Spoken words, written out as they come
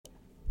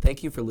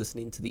Thank you for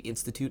listening to the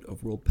Institute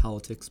of World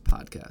Politics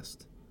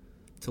podcast.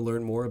 To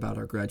learn more about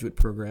our graduate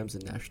programs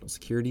in national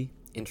security,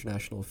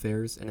 international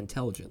affairs, and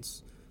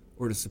intelligence,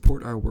 or to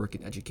support our work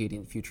in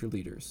educating future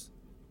leaders,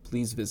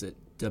 please visit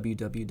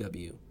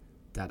www.iwp.edu.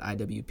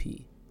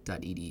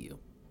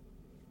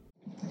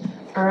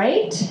 All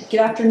right,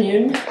 good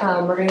afternoon.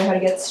 We're going to go ahead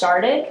and get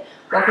started.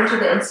 Welcome to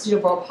the Institute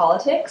of World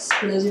Politics.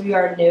 For those of you who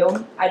are new,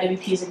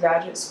 IWP is a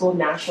graduate school of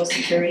national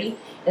security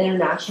and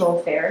international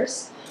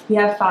affairs. We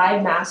have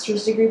 5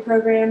 master's degree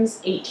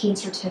programs, 18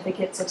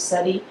 certificates of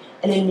study,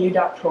 and a new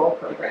doctoral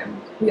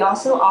program. We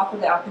also offer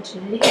the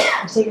opportunity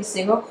to take a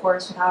single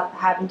course without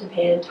having to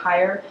pay an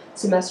entire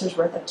semester's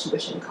worth of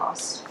tuition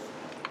costs.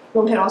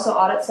 One can also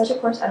audit such a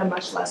course at a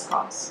much less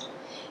cost.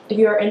 If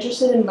you are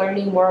interested in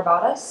learning more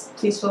about us,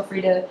 please feel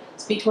free to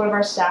speak to one of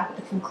our staff at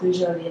the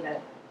conclusion of the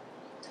event.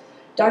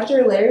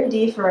 Dr. Larry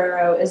D.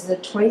 Ferrero is the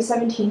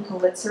 2017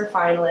 Pulitzer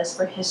finalist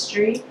for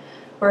history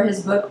for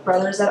his book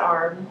Brothers at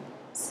Arms,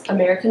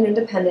 American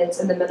Independence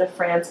and the Men of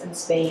France and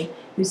Spain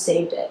Who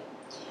Saved It.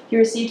 He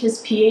received his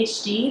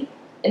PhD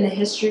in the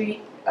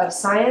history of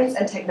science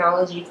and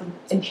technology from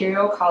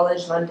Imperial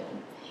College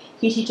London.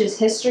 He teaches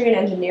history and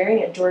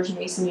engineering at George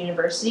Mason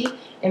University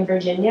in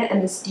Virginia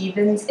and the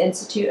Stevens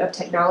Institute of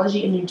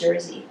Technology in New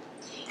Jersey.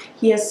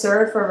 He has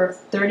served for over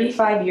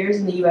 35 years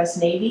in the U.S.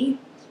 Navy,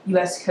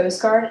 U.S.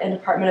 Coast Guard, and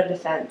Department of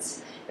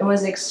Defense, and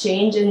was an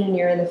exchange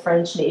engineer in the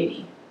French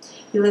Navy.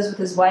 He lives with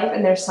his wife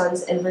and their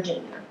sons in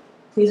Virginia.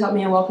 Please help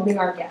me in welcoming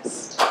our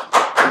guest.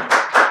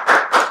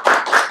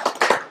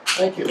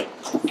 Thank you.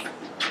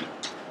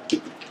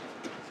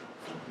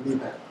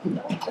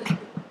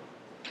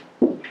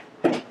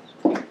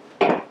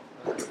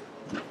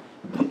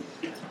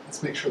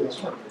 Let's make sure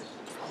this works.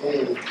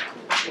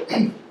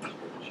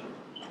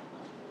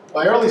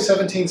 By early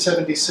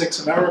 1776,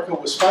 America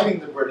was fighting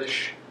the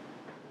British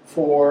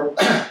for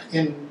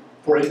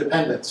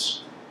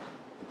independence.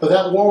 But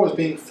that war was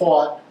being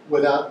fought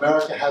without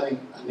America having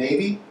a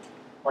navy,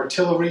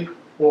 artillery,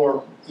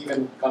 or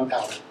even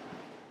gunpowder.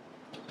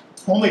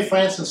 Only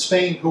France and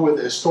Spain, who were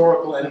the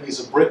historical enemies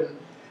of Britain,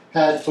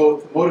 had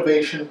both the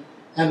motivation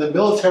and the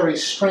military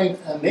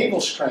strength and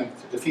naval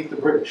strength to defeat the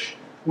British.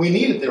 We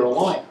needed their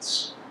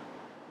alliance.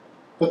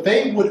 But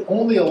they would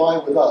only ally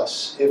with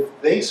us if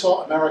they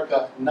saw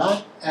America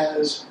not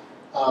as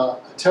a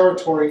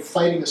territory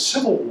fighting a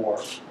civil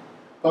war,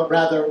 but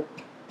rather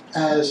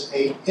as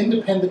an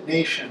independent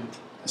nation,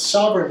 a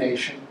sovereign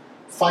nation,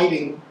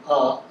 fighting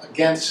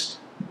against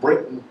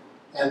Britain,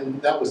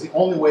 and that was the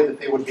only way that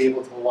they would be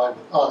able to ally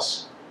with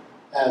us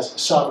as a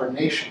sovereign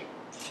nation.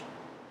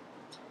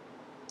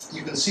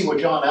 You can see what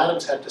John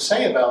Adams had to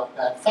say about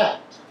that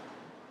fact.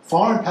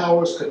 Foreign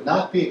powers could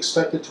not be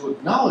expected to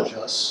acknowledge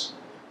us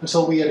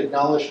until we had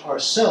acknowledged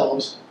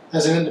ourselves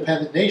as an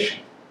independent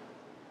nation.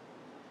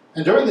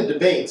 And during the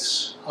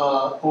debates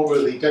over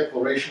the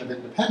Declaration of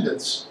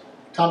Independence,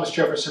 Thomas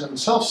Jefferson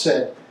himself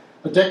said,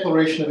 "A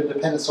Declaration of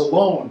Independence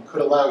alone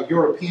could allow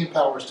European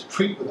powers to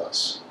treat with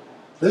us."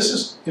 This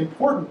is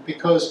important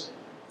because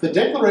the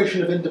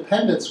Declaration of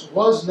Independence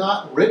was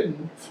not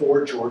written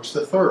for George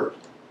III.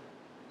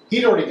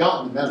 He'd already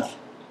gotten the memo.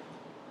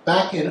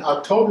 Back in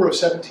October of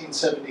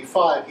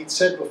 1775, he'd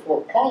said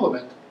before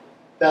Parliament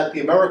that the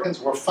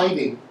Americans were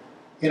fighting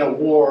in a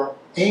war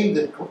aimed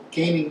at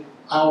gaining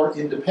our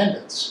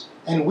independence.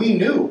 And we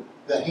knew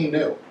that he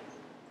knew.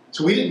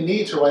 So we didn't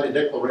need to write a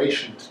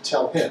declaration to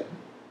tell him.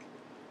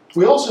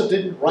 We also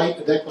didn't write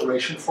a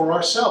declaration for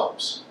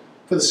ourselves,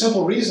 for the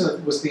simple reason that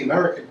it was the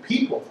American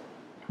people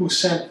who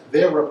sent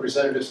their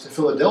representatives to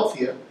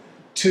Philadelphia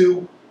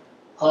to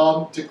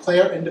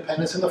declare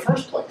independence in the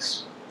first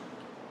place.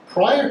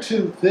 Prior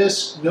to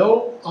this,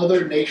 no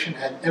other nation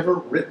had ever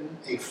written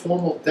a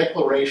formal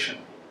declaration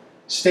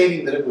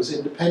stating that it was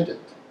independent.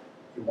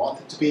 You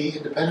wanted to be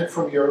independent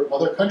from your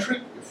mother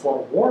country, you fought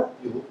a war,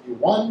 you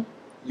won,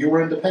 you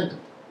were independent.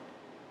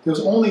 There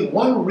was only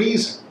one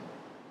reason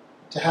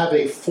to have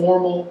a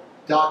formal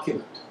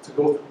document, to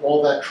go through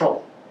all that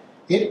trouble.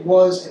 It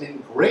was an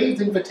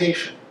engraved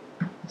invitation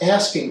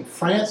asking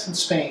France and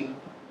Spain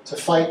to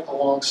fight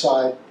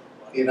alongside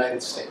the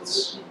United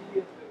States.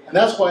 And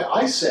that's why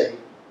I say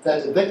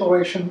that the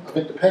Declaration of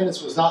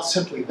Independence was not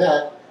simply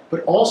that,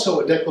 but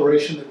also a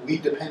declaration that we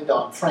depend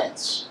on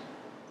France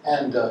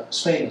and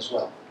Spain as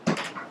well.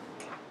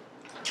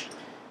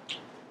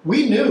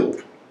 We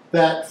knew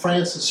that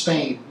France and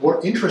Spain were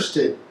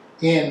interested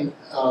in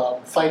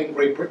fighting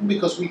Great Britain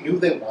because we knew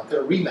they wanted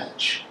a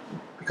rematch,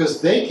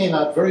 because they came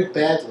out very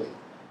badly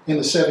in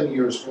the 7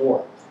 Years'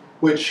 War,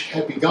 which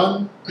had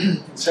begun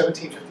in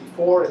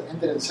 1754 and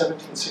ended in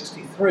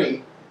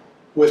 1763,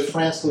 with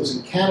France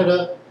losing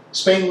Canada,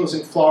 Spain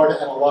losing Florida,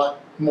 and a lot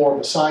more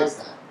besides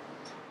that.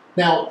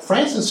 Now,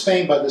 France and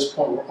Spain by this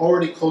point were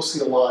already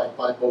closely allied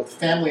by both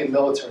family and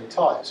military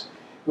ties.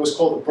 It was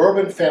called the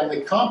Bourbon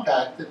Family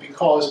Compact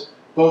because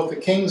both the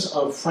kings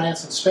of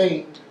France and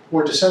Spain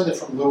were descended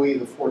from Louis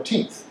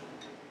XIV.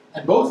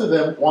 And both of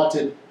them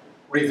wanted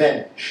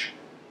revenge.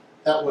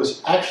 That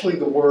was actually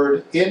the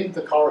word in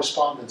the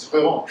correspondence,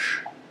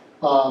 revanche.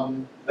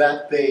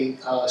 that they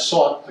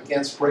sought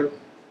against Britain.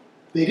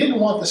 They didn't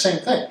want the same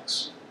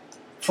things.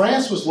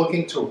 France was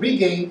looking to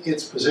regain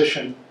its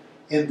position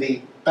in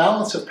the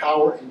balance of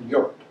power in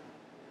Europe.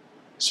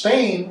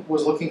 Spain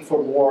was looking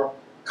for more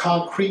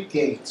concrete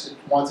gains. It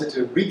wanted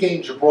to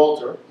regain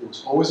Gibraltar. It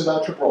was always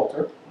about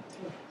Gibraltar.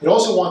 It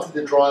also wanted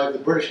to drive the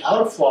British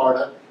out of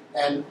Florida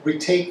and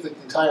retake the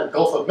entire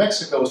Gulf of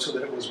Mexico so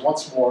that it was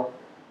once more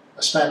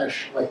a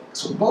Spanish lake.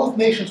 So both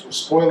nations were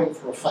spoiling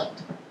for a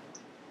fight.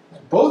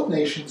 And both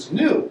nations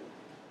knew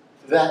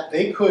that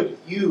they could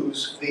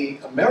use the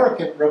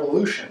American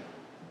Revolution,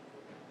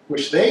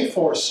 which they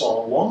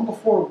foresaw long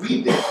before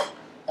we did,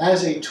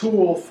 as a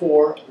tool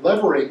for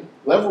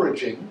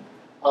leveraging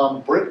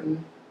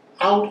Britain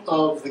out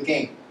of the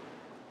game.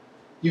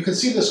 You can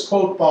see this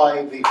quote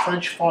by the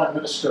French Foreign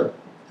Minister,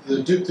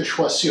 the Duc de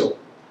Choiseul.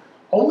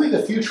 "Only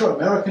the future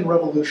American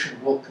Revolution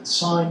will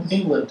consign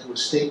England to a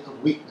state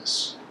of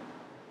weakness."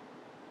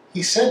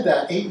 He said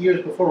that 8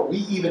 years before we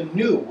even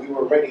knew we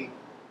were ready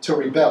to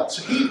rebel.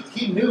 So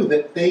he knew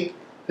that they,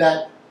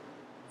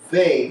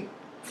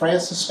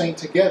 France and Spain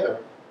together,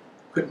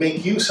 could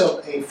make use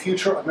of a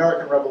future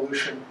American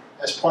Revolution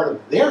as part of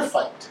their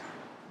fight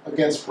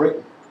against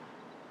Britain.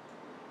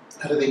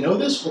 How did they know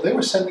this? Well, they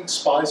were sending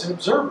spies and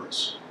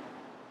observers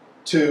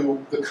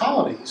to the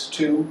colonies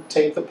to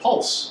take the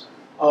pulse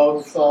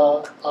of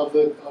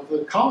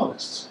the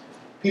colonists.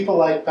 People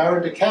like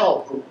Baron de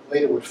Kalb, who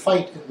later would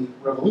fight in the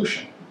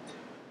Revolution.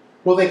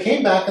 Well, they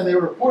came back and they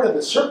reported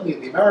that certainly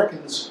the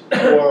Americans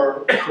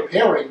were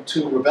preparing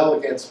to rebel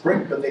against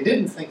Britain, but they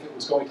didn't think it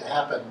was going to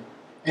happen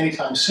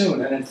anytime soon.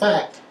 And in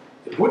fact,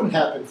 it wouldn't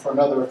happen for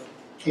another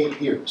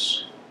 8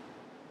 years.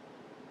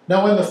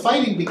 Now, when the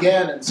fighting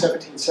began in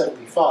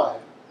 1775,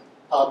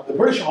 the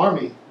British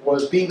Army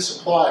was being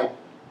supplied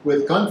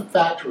with gun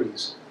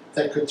factories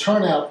that could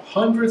turn out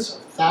hundreds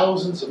of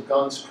thousands of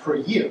guns per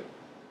year.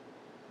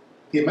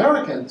 The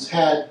Americans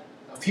had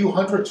a few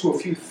hundred to a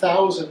few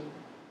thousand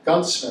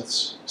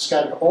gunsmiths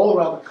scattered all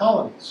around the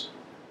colonies,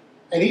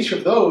 and each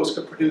of those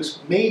could produce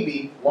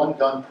maybe one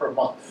gun per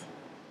month.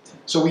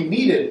 So we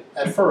needed,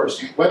 at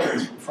first,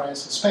 weapons from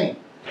France and Spain,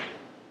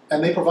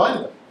 and they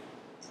provided them.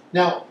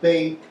 Now,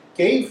 they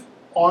gave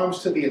arms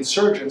to the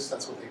insurgents,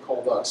 that's what they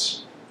called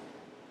us,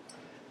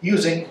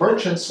 using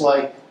merchants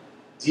like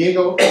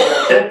Diego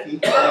Albuquerque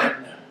and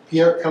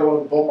Pierre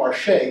Caron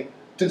Beaumarchais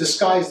to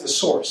disguise the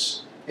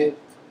source.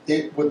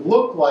 It would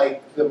look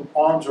like the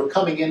arms were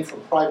coming in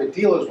from private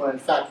dealers when in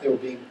fact they were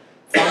being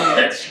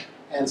financed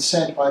and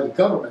sent by the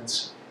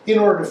governments in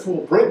order to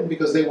fool Britain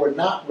because they were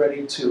not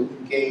ready to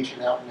engage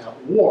in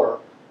out-and-out war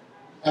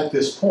at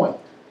this point.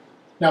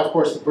 Now, of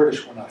course, the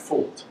British were not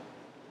fooled.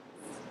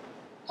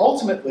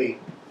 Ultimately,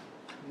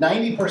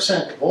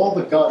 90% of all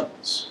the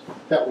guns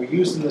that were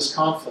used in this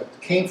conflict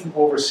came from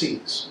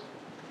overseas,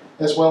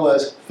 as well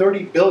as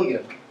 30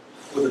 billion,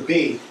 with a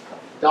B,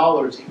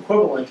 dollars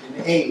equivalent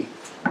in aid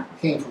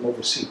came from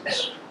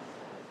overseas.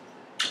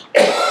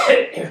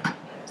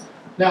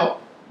 Now,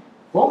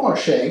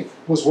 Beaumarchais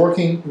was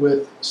working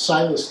with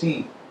Silas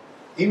Deane.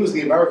 He was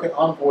the American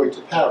envoy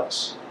to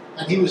Paris,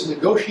 and he was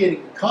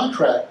negotiating a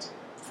contract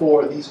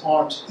for these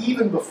arms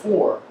even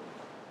before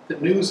the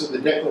news of the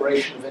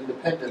Declaration of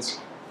Independence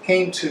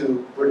came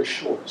to British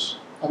shores.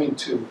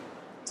 To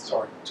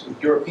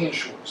European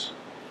shores.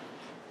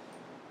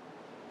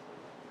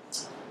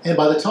 And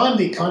by the time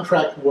the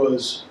contract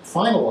was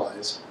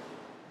finalized,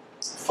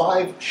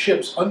 5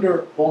 ships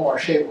under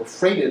Beaumarchais were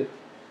freighted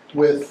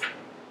with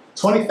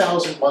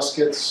 20,000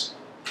 muskets,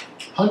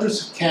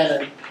 hundreds of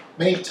cannon,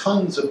 many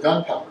tons of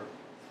gunpowder.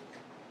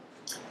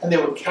 And they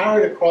were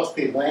carried across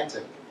the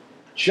Atlantic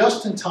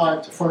just in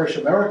time to furnish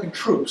American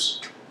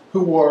troops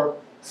who were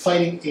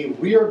fighting a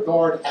rear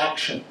guard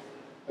action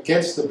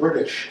against the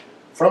British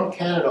from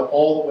Canada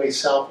all the way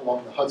south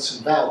along the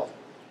Hudson Valley.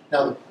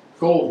 Now, the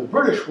goal of the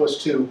British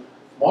was to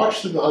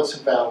march through the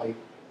Hudson Valley,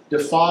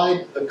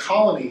 divide the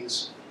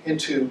colonies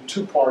into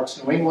 2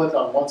 parts, New England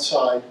on one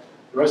side,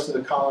 the rest of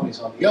the colonies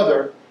on the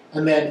other,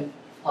 and then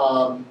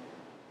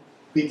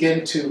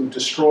begin to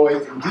destroy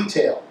in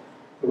detail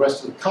the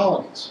rest of the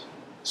colonies.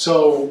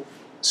 So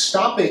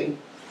stopping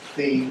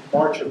the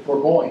March of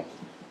Burgoyne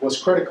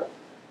was critical.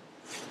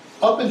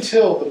 Up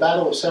until the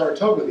Battle of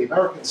Saratoga, the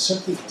Americans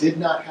simply did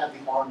not have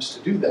the arms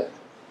to do that.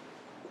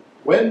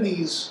 When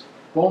these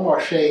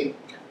Beaumarchais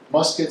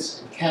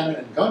muskets and cannon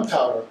and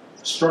gunpowder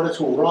started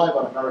to arrive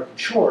on American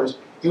shores,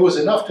 it was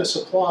enough to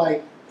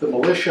supply the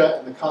militia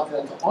and the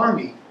Continental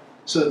Army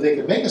so that they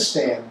could make a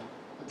stand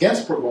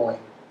against Burgoyne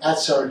at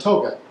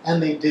Saratoga,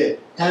 and they did.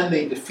 And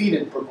they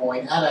defeated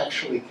Burgoyne and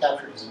actually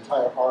captured his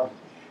entire army.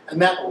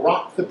 And that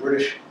rocked the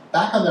British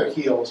back on their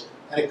heels,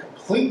 and it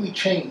completely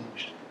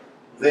changed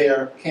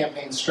their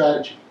campaign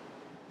strategy.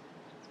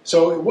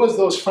 So it was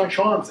those French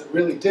arms that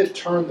really did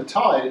turn the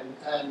tide,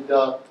 and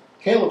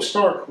Caleb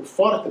Stark, who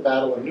fought at the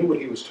battle and knew what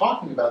he was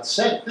talking about,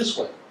 said it this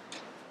way: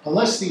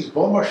 unless these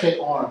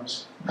Beaumarchais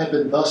arms had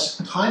been thus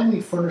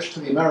timely furnished to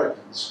the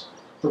Americans,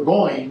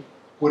 Burgoyne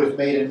would have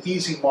made an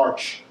easy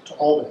march to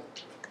Albany.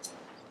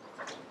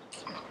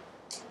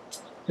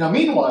 Now,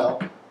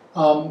 meanwhile,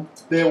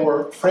 there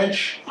were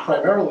French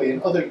primarily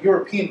and other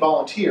European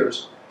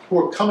volunteers who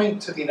were coming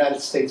to the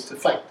United States to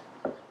fight.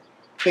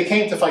 They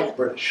came to fight the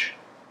British.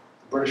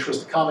 The British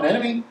was the common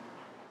enemy.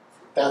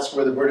 That's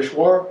where the British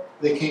were.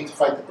 They came to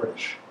fight the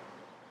British.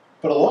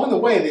 But along the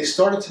way, they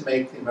started to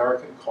make the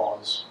American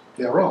cause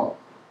their own.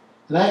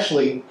 And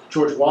actually,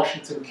 George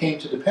Washington came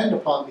to depend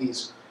upon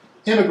these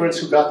immigrants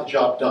who got the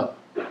job done,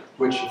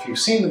 which, if you've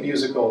seen the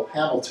musical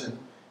Hamilton,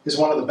 is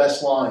one of the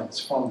best lines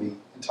from the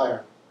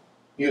entire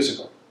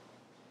musical.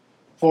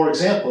 For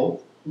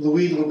example,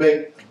 Louis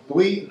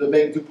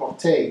Lebesgue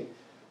Duportet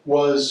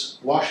was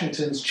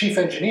Washington's chief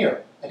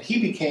engineer, and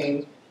he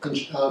became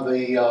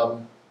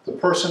the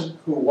person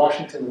who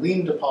Washington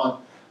leaned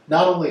upon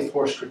not only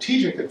for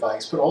strategic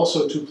advice, but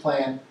also to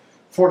plan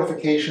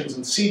fortifications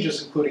and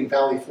sieges, including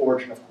Valley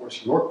Forge and, of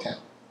course, Yorktown.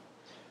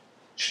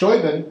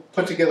 Steuben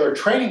put together a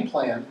training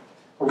plan,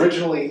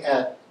 originally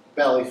at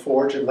Valley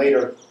Forge and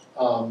later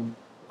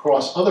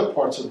across other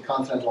parts of the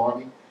Continental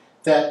Army,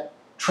 that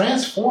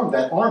transformed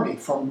that army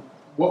from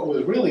what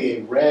was really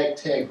a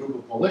ragtag group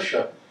of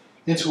militia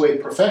into a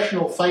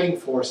professional fighting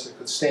force that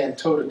could stand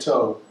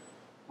toe-to-toe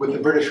with the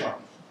British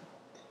Army.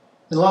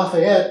 And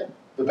Lafayette,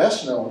 the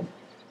best known,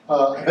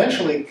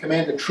 eventually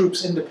commanded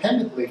troops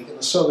independently in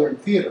the Southern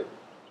Theater.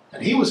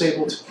 And he was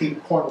able to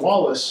keep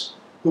Cornwallis,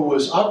 who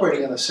was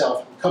operating in the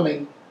South, from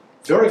coming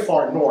very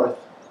far north,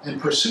 and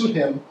pursued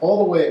him all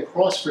the way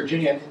across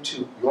Virginia and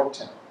into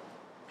Yorktown.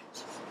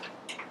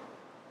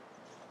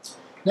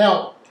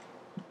 Now,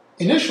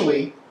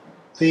 initially,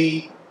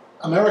 the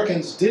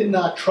Americans did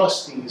not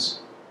trust these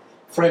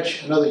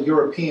French and other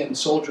European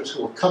soldiers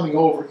who were coming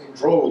over in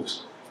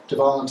droves to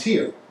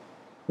volunteer.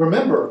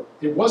 Remember,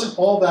 it wasn't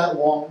all that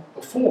long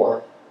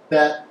before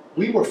that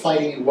we were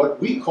fighting in what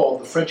we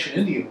called the French and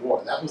Indian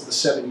War. That was the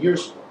 7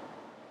 Years' War.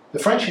 The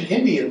French and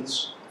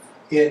Indians,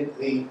 in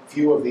the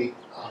view of the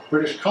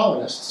British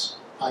colonists,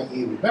 i.e.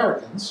 the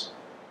Americans,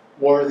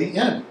 were the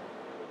enemy.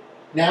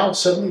 Now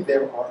suddenly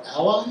there are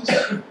allies?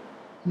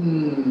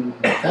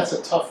 That's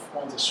a tough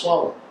one to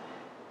swallow.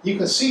 You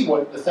can see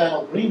what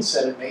Nathanael Greene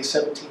said in May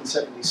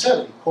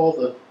 1777. He called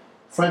the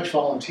French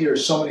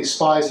volunteers so many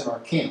spies in our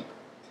camp.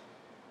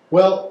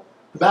 Well,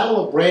 the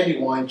Battle of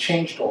Brandywine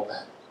changed all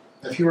that.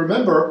 If you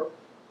remember,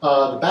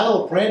 the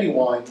Battle of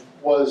Brandywine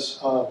was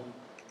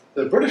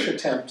the British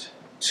attempt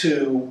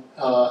to,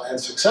 and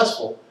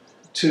successful,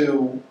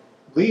 to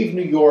leave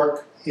New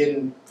York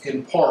in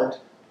part,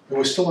 it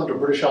was still under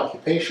British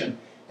occupation,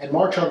 and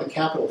march on the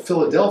capital,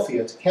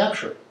 Philadelphia, to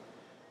capture it.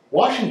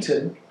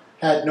 Washington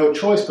had no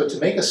choice but to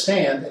make a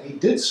stand, and he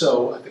did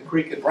so at the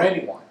creek at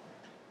Brandywine.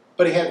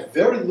 But he had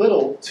very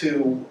little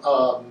to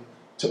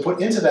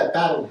put into that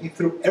battle. He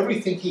threw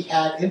everything he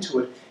had into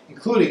it,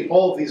 including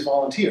all of these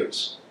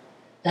volunteers.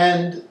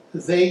 And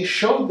they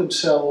showed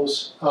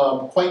themselves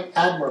quite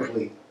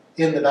admirably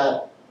in the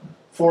battle.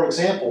 For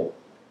example,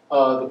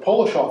 the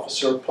Polish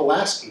officer,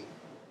 Pulaski,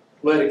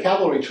 led a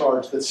cavalry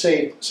charge that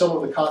saved some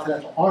of the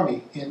Continental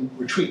Army in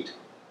retreat.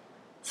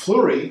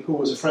 Fleury, who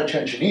was a French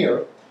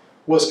engineer,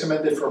 was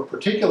commended for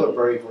particular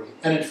bravery.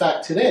 And in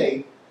fact,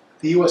 today,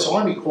 the U.S.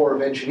 Army Corps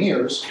of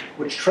Engineers,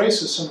 which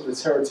traces some of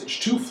its heritage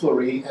to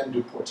Fleury and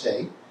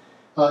Duportet,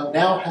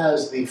 now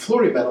has the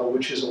Fleury Medal,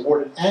 which is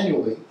awarded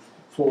annually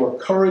for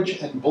courage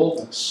and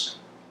boldness.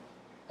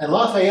 And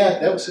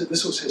Lafayette,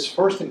 this was his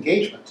first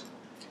engagement.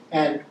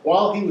 And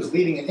while he was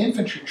leading an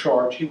infantry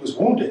charge, he was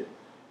wounded.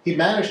 He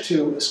managed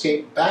to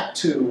escape back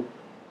to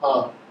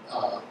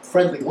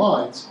friendly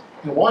lines,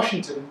 and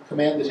Washington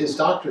commanded his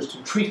doctors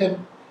to treat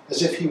him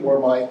as if he were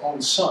my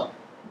own son.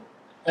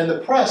 And the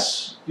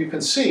press, you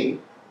can see,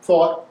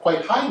 thought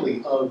quite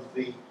highly of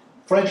the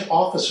French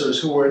officers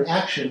who were in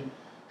action,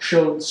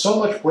 showed so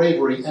much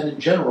bravery, and in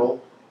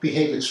general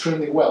behaved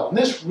extremely well. And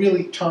this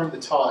really turned the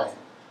tide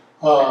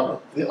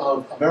of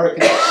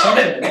American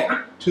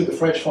sentiment to the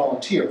French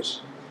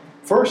volunteers.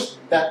 First,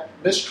 that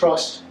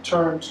mistrust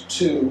turned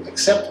to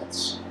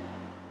acceptance.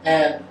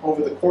 And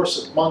over the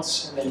course of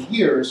months and then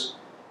years,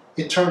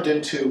 it turned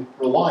into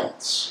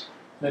reliance.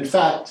 And in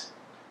fact,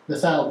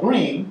 Nathanael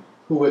Greene,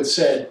 who had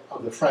said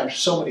of the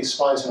French, so many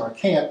spies in our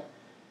camp,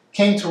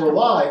 came to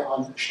rely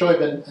on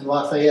Steuben and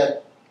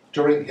Lafayette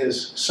during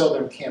his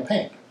southern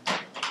campaign.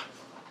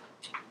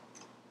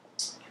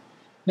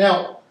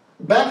 Now,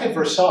 back at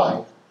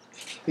Versailles,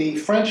 the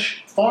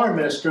French foreign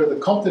minister, the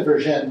Comte de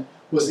Vergennes,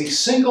 was the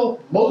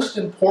single most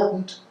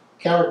important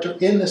character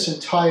in this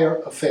entire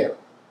affair.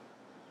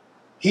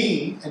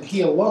 He, and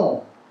he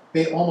alone,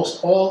 made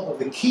almost all of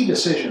the key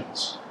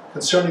decisions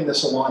concerning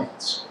this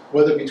alliance,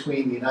 whether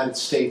between the United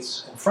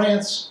States and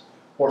France,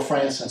 or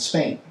France and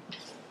Spain.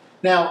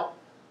 Now,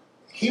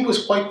 he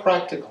was quite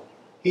practical.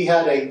 He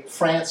had a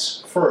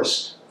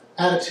France-first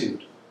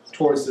attitude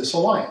towards this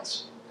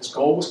alliance. His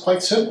goal was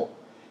quite simple.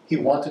 He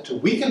wanted to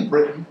weaken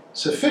Britain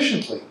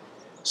sufficiently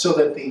so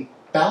that the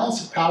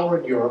balance of power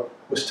in Europe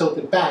was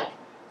tilted back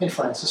in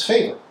France's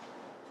favor.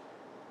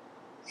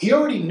 He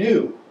already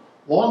knew,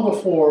 long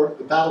before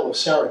the Battle of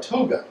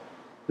Saratoga,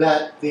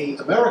 that the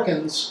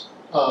Americans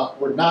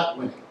were not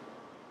winning.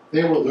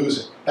 They were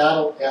losing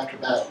battle after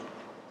battle.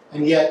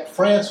 And yet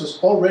France was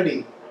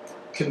already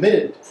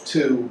committed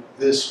to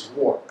this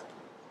war.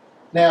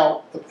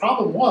 Now, the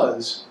problem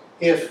was,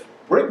 if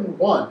Britain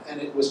won, and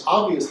it was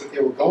obvious that they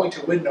were going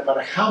to win no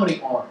matter how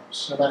many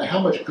arms, no matter how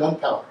much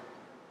gunpowder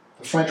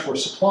the French were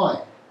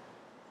supplying,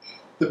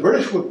 the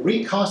British would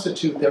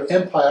reconstitute their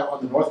empire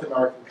on the North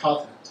American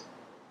continent.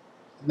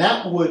 And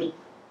that would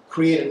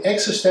create an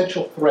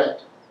existential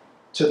threat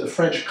to the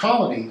French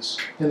colonies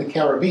in the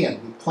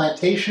Caribbean,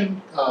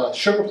 the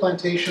sugar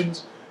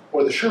plantations,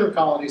 or the sugar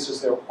colonies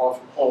as they're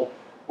often called,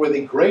 were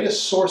the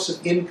greatest source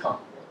of income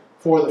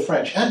for the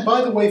French, and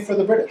by the way, for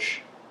the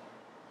British.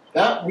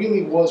 That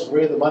really was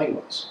where the money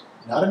was.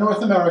 Not in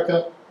North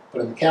America,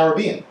 but in the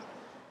Caribbean.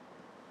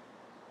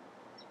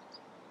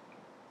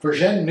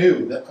 Vergennes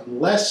knew that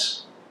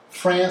unless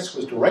France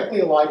was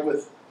directly allied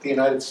with the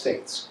United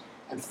States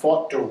and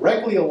fought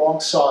directly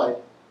alongside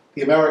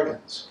the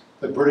Americans,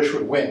 the British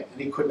would win,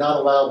 and he could not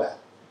allow that.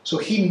 So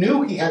he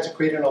knew he had to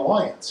create an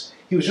alliance.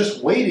 He was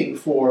just waiting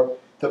for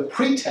the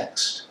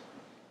pretext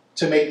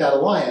to make that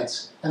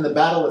alliance, and the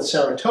battle at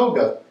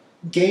Saratoga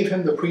gave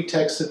him the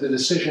pretext of the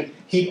decision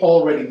he'd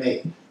already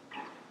made.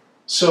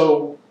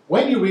 So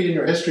when you read in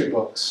your history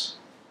books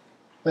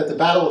that the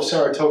Battle of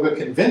Saratoga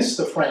convinced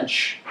the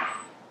French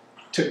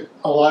to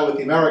ally with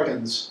the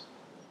Americans,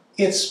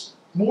 it's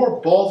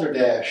more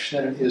balderdash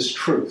than it is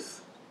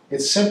truth. It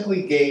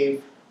simply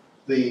gave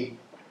the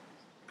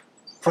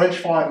French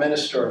foreign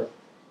minister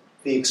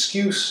the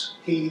excuse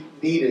he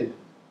needed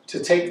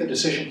to take the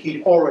decision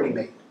he'd already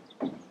made.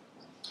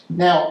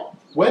 Now,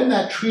 when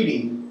that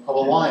treaty of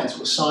alliance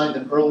was signed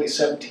in early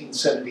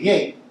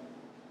 1778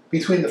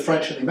 between the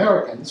French and the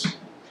Americans,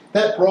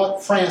 that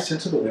brought France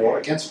into the war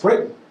against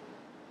Britain.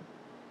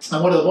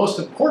 And one of the most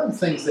important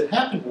things that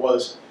happened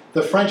was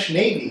the French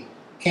Navy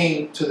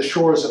came to the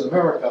shores of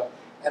America,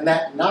 and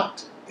that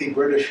knocked the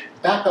British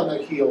back on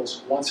their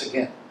heels once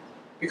again.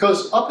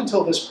 Because up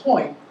until this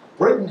point,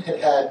 Britain had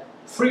had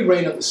free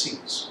reign of the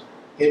seas.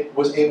 It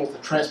was able to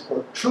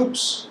transport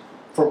troops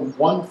from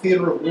one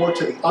theater of war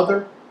to the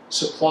other,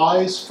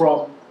 supplies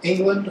from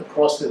England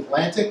across the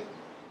Atlantic.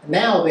 And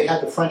now they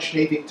had the French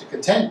Navy to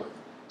contend with.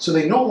 So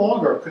they no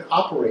longer could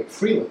operate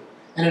freely.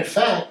 And in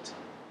fact,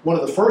 one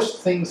of the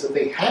first things that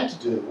they had to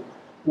do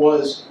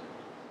was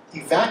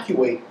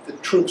evacuate the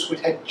troops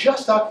which had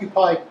just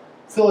occupied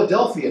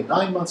Philadelphia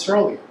 9 months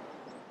earlier.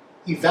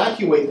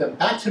 Evacuate them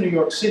back to New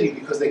York City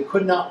because they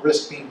could not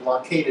risk being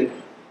blockaded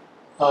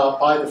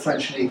by the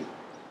French Navy.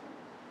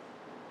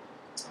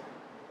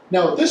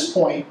 Now at this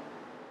point,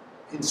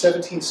 in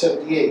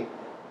 1778,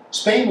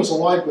 Spain was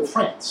allied with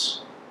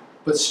France,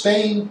 but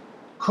Spain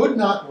could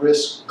not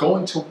risk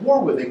going to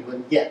war with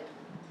England yet.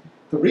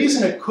 The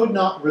reason it could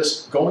not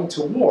risk going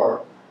to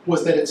war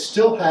was that it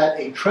still had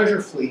a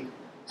treasure fleet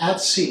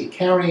at sea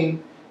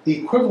carrying the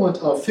equivalent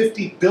of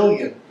 50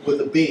 billion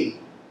with a B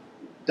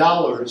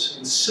dollars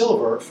in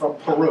silver from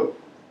Peru.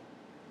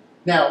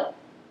 Now,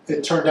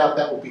 it turned out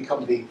that would be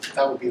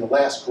the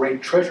last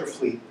great treasure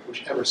fleet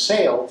which ever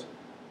sailed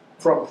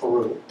from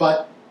Peru.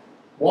 But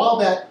while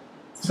that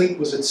fleet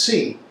was at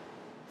sea,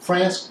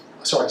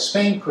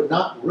 Spain could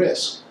not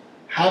risk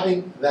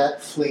having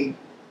that fleet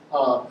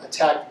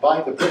attacked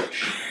by the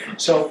British.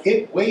 So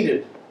it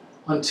waited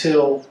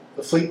until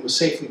the fleet was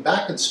safely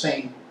back in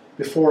Spain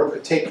before it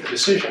could take the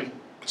decision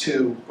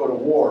to go to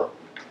war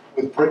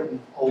with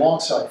Britain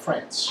alongside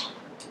France.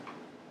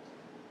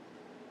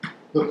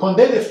 The Conde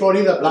de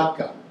Florida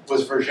Blanca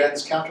was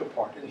Vergennes'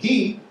 counterpart, and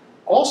he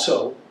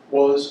also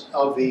was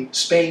of the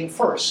Spain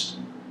first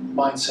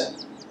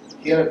mindset.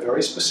 He had a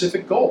very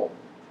specific goal.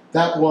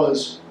 That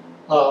was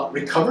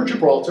recover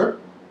Gibraltar, it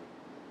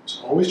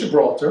was always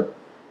Gibraltar,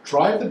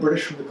 drive the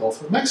British from the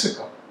Gulf of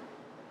Mexico.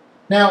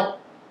 Now,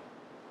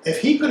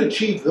 if he could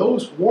achieve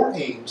those war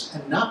aims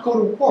and not go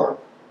to war,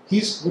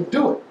 he would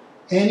do it.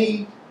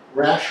 Any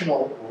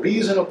rational,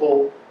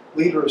 reasonable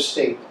leader of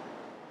state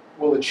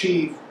will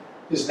achieve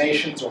his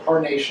nation's or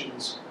her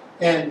nation's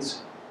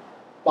ends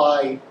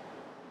by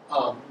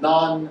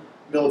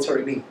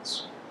non-military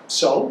means.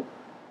 So,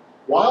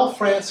 while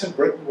France and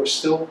Britain were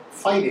still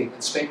fighting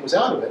and Spain was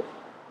out of it,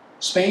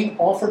 Spain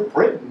offered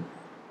Britain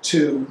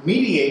to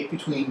mediate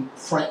between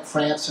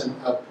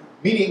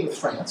mediate with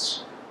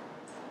France,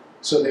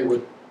 so they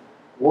would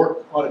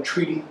work on a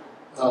treaty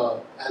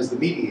as the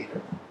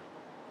mediator.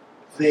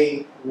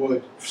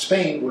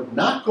 Spain would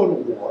not go to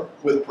war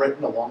with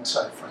Britain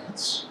alongside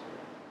France,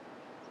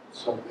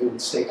 so they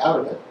would stay out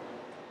of it,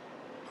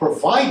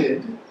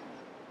 provided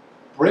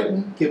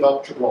Britain give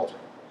up Gibraltar.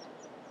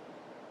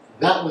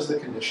 That was the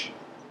condition.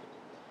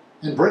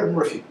 And Britain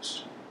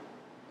refused.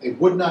 They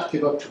would not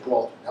give up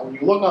Gibraltar. Now, when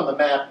you look on the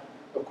map,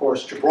 of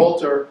course,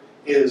 Gibraltar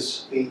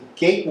is the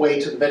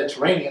gateway to the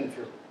Mediterranean if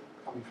you're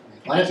coming from the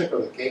Atlantic, or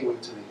the gateway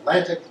to the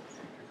Atlantic if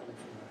you're coming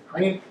from the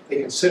Mediterranean.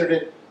 They considered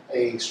it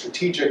a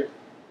strategic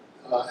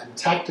and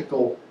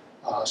tactical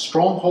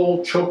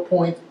stronghold, choke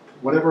point,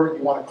 whatever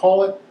you want to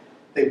call it.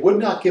 They would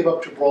not give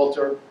up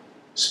Gibraltar.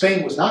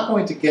 Spain was not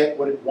going to get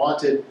what it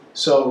wanted,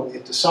 so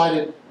it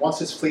decided once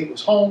its fleet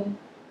was home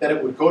that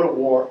it would go to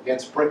war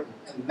against Britain.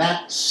 And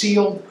that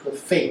sealed the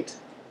fate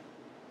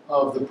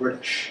of the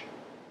British.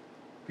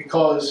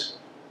 Because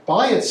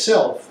by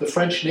itself, the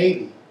French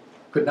Navy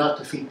could not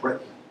defeat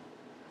Britain.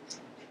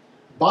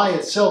 By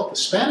itself, the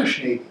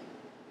Spanish Navy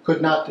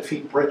could not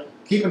defeat Britain.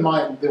 Keep in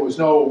mind, there was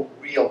no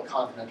real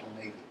continental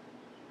navy.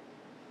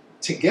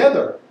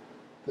 Together,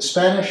 the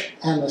Spanish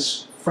and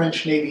the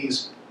French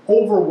navies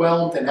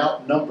overwhelmed and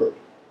outnumbered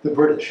the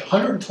British.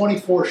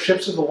 124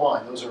 ships of the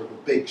line, those are the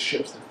big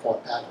ships that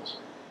fought battles,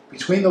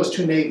 between those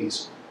two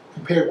navies,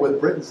 compared with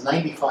Britain's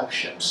 95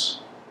 ships.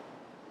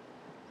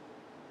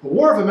 The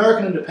War of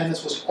American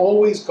Independence was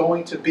always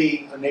going to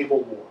be a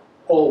naval war,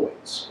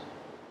 always.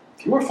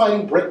 If you were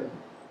fighting Britain,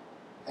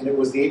 and it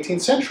was the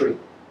 18th century,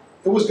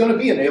 it was going to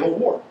be a naval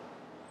war.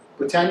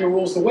 Britannia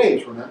rules the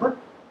waves, remember?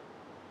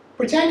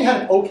 Britannia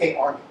had an okay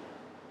army,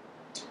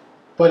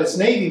 but its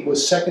navy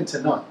was second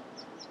to none.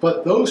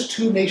 But those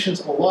two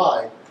nations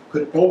allied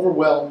could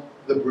overwhelm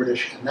the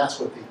British, and that's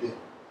what they did.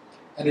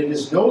 And it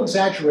is no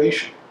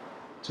exaggeration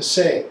to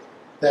say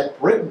that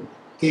Britain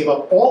gave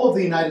up all of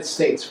the United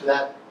States for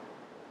that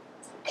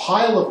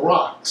pile of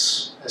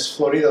rocks, as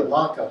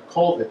Floridablanca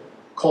called it,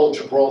 called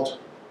Gibraltar.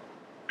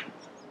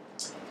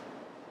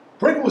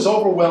 Britain was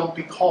overwhelmed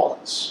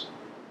because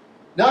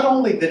not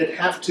only did it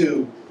have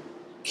to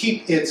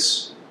keep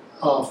its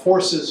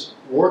forces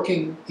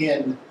working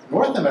in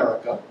North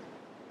America,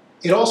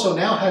 it also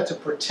now had to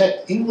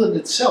protect England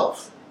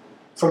itself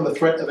from the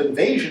threat of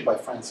invasion by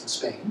France and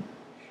Spain.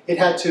 It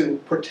had to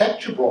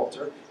protect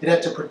Gibraltar. It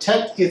had to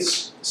protect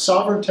its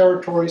sovereign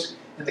territories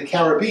in the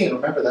Caribbean.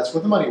 Remember, that's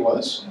where the money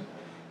was.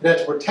 It had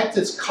to protect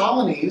its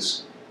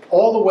colonies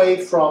all the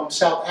way from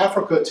South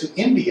Africa to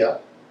India.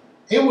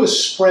 It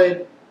was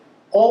spread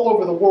all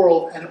over the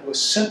world, and it was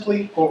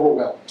simply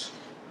overwhelmed.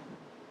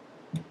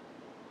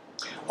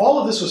 All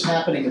of this was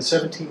happening in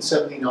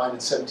 1779 and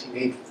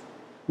 1780,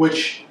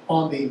 which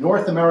on the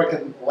North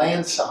American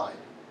land side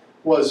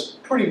was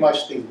pretty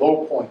much the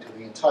low point of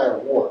the entire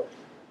war.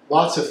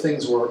 Lots of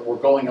things were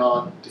going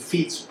on,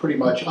 defeats pretty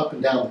much up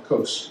and down the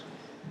coast.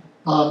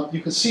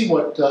 You can see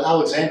what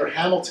Alexander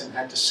Hamilton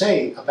had to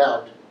say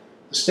about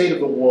the state of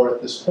the war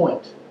at this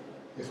point.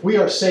 If we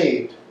are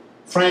saved,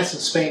 France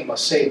and Spain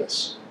must save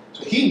us.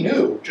 So he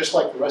knew, just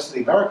like the rest of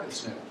the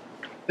Americans knew,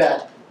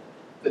 that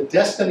the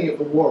destiny of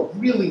the war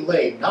really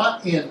lay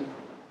not in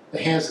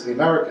the hands of the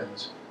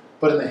Americans,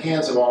 but in the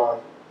hands of our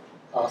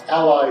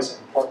allies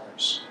and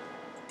partners.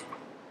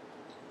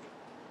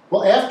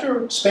 Well,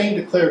 after Spain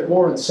declared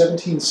war in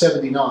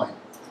 1779,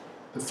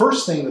 the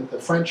first thing that the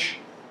French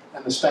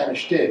and the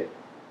Spanish did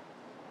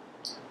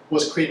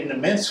was create an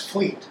immense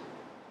fleet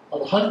of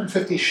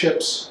 150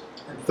 ships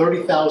and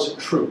 30,000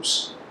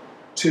 troops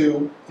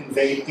to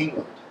invade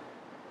England.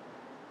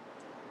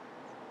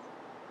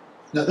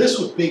 Now this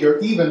was bigger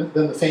even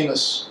than the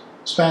famous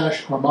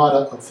Spanish Armada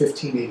of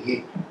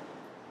 1588.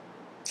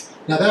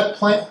 Now that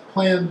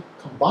planned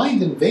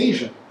combined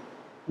invasion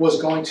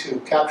was going to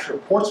capture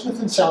Portsmouth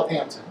and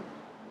Southampton,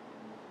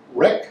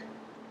 wreak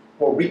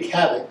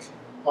havoc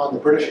on the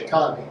British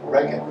economy,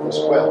 wreck it as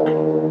well.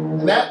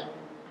 And that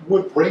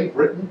would bring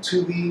Britain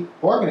to the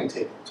bargaining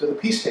table, to the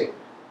peace table.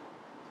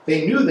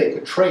 They knew they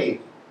could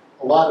trade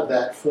a lot of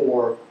that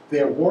for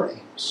their war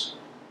aims.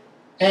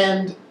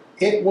 And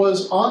it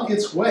was on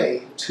its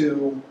way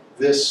to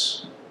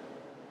this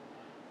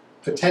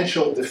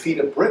potential defeat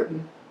of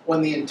Britain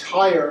when the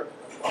entire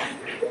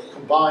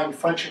combined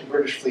French and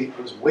British fleet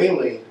was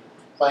waylaid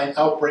by an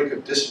outbreak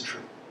of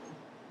dysentery,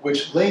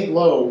 which laid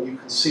low, you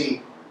can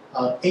see,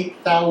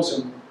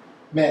 8,000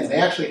 men. They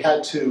actually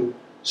had to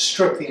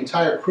strip the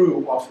entire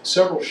crew off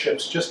several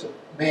ships just to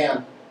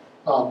man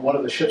one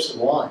of the ships of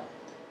the line.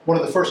 One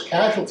of the first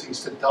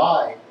casualties to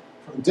die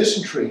from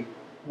dysentery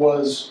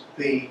was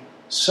the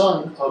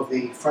son of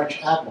the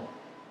French admiral.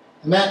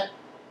 And that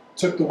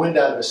took the wind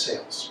out of his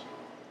sails.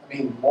 I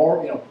mean,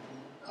 more,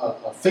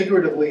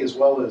 figuratively as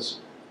well as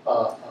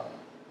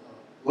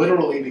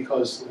literally,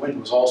 because the wind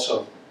was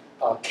also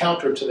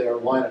counter to their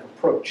line of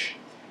approach.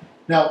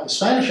 Now, the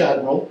Spanish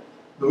admiral,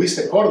 Luis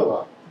de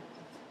Cordova,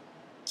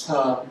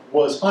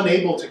 was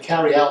unable to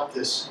carry out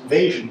this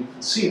invasion. You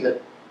can see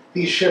that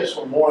these ships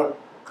were more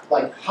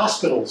like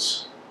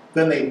hospitals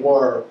than they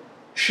were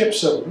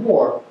ships of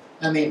war,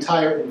 and the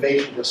entire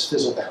invasion just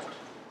fizzled out.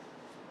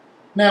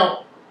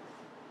 Now,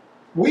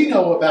 we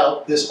know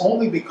about this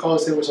only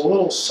because there was a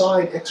little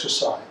side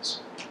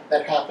exercise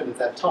that happened at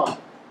that time.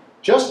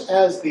 Just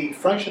as the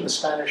French and the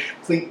Spanish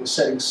fleet was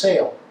setting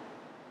sail,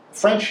 the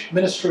French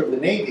Minister of the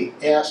Navy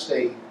asked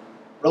a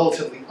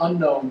relatively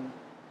unknown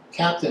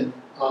captain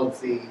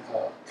of the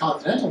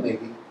Continental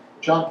Navy,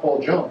 John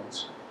Paul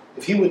Jones,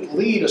 if he would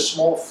lead a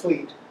small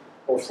fleet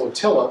or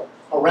flotilla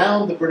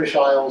around the British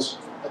Isles,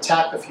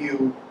 attack a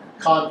few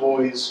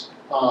convoys,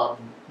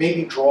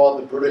 maybe draw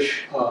the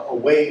British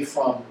away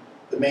from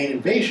the main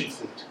invasion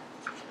fleet.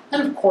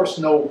 And of course,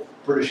 no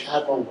British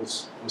admiral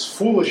was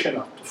foolish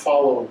enough to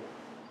follow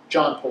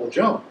John Paul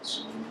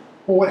Jones.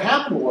 Well, what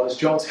happened was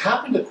Jones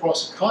happened to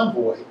cross a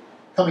convoy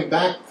coming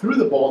back through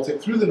the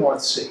Baltic, through the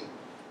North Sea,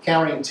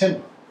 carrying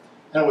timber.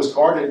 and it was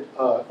guarded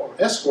or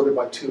escorted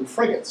by 2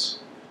 frigates.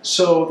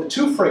 So the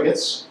 2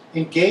 frigates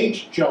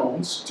engaged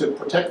Jones to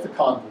protect the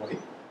convoy.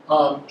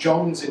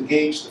 Jones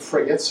engaged the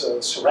frigates.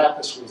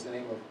 Serapis was the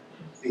name of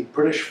the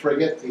British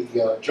frigate.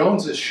 The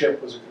Jones's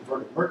ship was a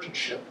converted merchant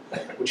ship,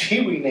 which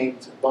he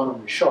renamed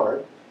Bonhomme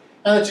Richard.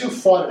 And the 2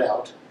 fought it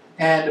out.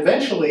 And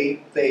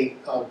eventually they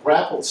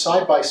grappled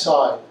side by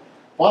side.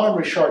 Bonhomme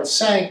Richard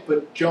sank,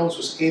 but Jones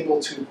was able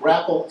to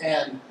grapple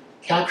and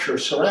capture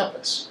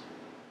Serapis.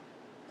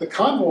 The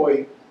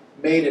convoy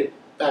made it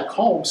back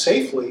home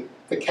safely.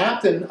 The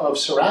captain of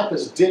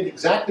Serapis did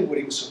exactly what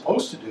he was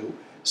supposed to do,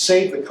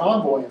 save the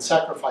convoy and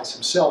sacrifice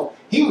himself.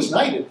 He was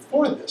knighted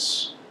for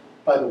this,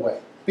 by the way,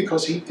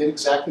 because he did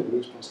exactly what he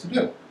was supposed to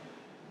do.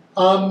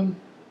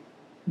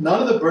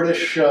 None of the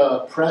British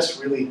press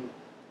really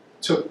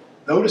took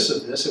notice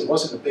of this. It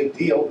wasn't a big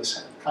deal.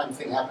 This kind of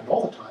thing happened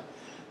all the time.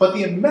 But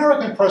the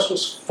American press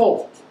was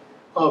full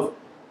of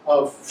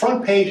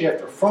front page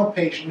after front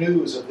page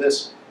news of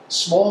this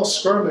small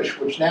skirmish,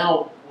 which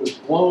now was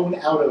blown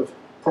out of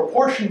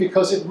proportion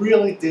because it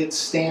really did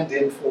stand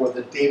in for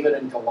the David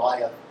and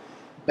Goliath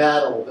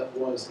battle that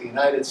was the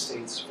United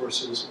States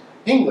versus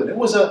England. It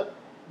was a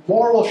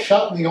moral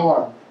shot in the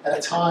arm at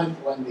a time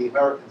when the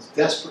Americans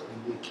desperately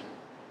needed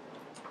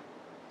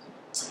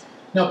it.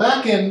 Now,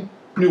 back in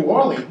New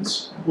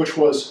Orleans, which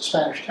was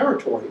Spanish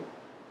territory,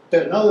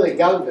 Bernardo de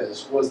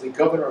Galvez was the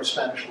governor of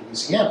Spanish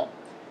Louisiana,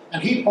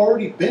 and he'd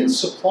already been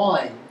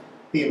supplying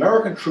the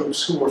American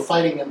troops who were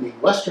fighting in the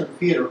Western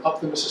Theater up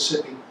the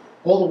Mississippi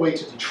all the way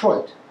to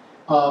Detroit.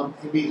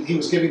 He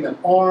was giving them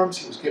arms,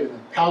 he was giving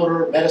them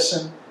powder,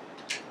 medicine,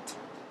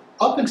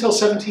 up until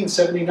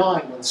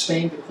 1779 when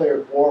Spain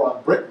declared war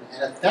on Britain.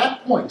 And at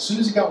that point, as soon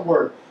as he got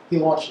word, he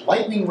launched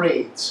lightning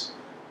raids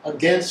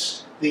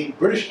against the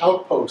British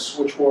outposts,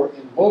 which were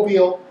in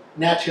Mobile,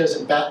 Natchez,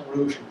 and Baton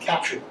Rouge, and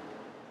captured them.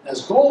 And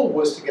his goal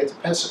was to get to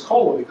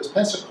Pensacola, because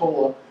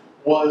Pensacola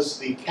was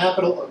the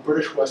capital of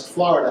British West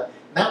Florida,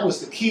 and that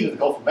was the key to the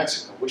Gulf of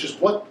Mexico, which is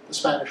what the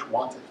Spanish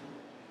wanted.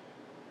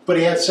 But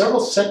he had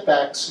several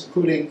setbacks,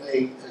 including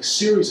a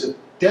series of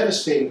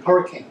devastating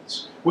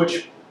hurricanes,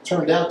 which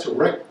turned out to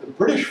wreck the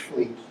British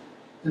fleet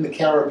in the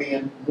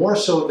Caribbean more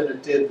so than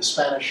it did the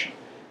Spanish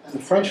and the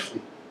French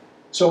fleet.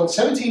 So in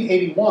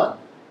 1781,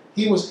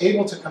 he was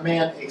able to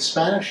command a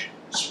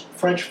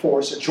Spanish-French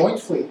force, a joint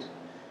fleet,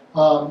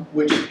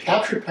 which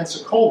captured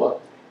Pensacola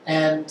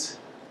and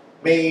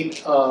made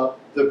the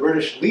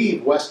British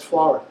leave West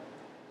Florida.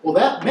 Well,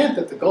 that meant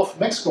that the Gulf of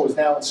Mexico was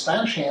now in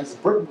Spanish hands,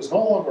 that Britain was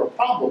no longer a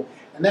problem,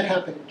 and that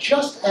happened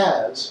just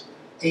as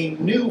a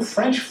new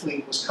French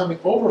fleet was coming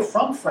over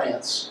from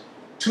France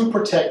to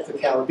protect the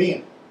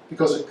Caribbean,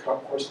 because of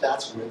course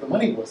that's where the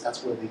money was,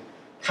 that's where the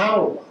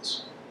power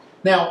was.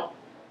 Now,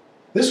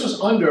 this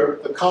was under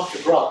the Comte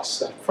de Grasse,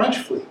 that French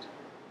fleet,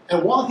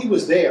 and while he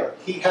was there,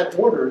 he had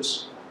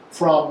orders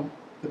from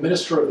the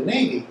Minister of the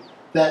Navy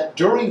that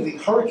during the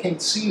hurricane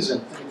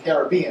season in the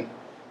Caribbean,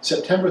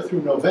 September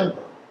through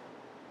November,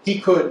 he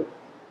could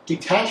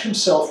detach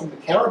himself from the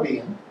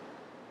Caribbean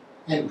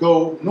and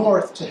go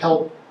north to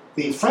help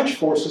the French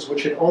forces,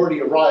 which had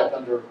already arrived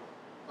under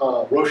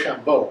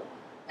Rochambeau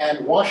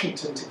and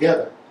Washington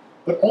together,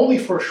 but only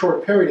for a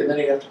short period, and then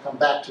he'd have to come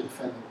back to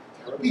defend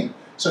the Caribbean.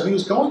 So he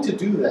was going to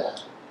do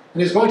that,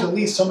 and he was going to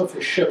leave some of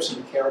his ships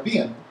in the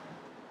Caribbean.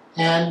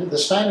 And the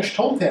Spanish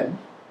told him,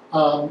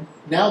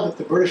 now that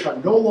the British are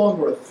no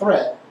longer a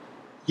threat,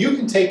 you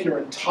can take your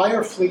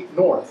entire fleet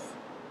north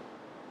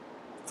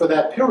for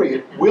that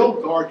period.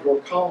 We'll guard your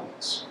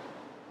colonies,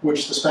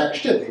 which the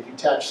Spanish did. They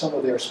detached some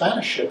of their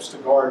Spanish ships to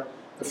guard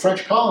the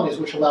French colonies,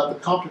 which allowed the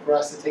Comte de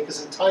Grasse to take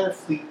his entire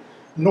fleet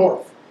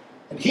north.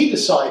 And he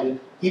decided,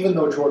 even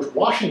though George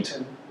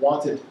Washington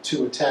wanted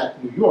to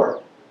attack New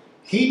York,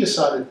 he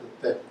decided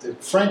that the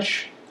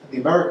French and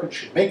the Americans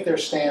should make their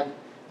stand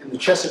in the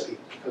Chesapeake,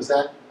 because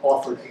that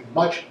offered a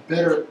much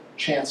better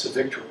chance of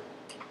victory.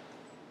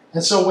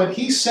 And so when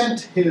he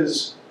sent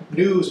his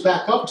news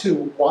back up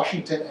to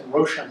Washington and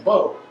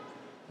Rochambeau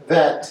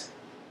that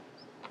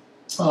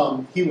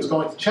he was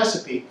going to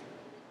Chesapeake,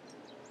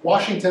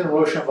 Washington and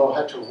Rochambeau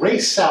had to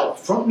race south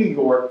from New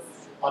York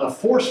on a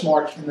forced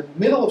march in the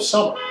middle of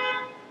summer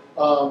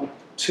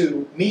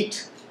to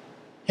meet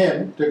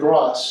him, de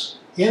Grasse,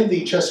 in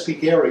the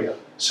Chesapeake area,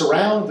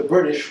 surround the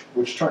British,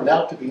 which turned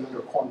out to be under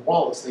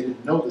Cornwallis. They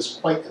didn't know this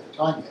quite at the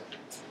time yet.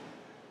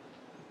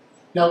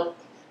 Now,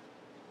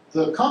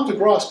 the Comte de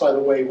Grasse, by the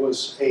way,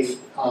 was a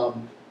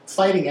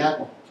fighting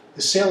admiral.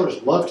 His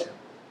sailors loved him.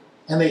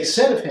 And they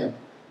said of him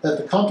that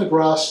the Comte de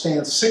Grasse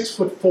stands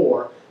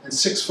 6'4" and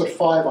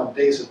 6'5" on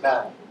days of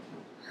battle.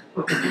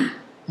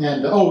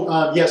 And,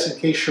 yes, in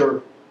case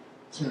you're,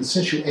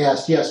 since you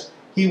asked, yes,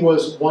 he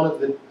was one of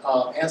the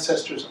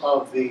ancestors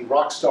of the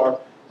rock star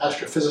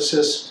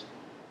astrophysicist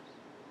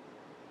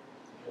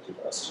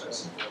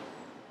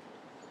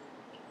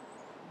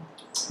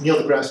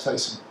Neil deGrasse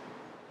Tyson.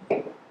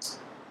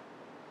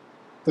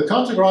 The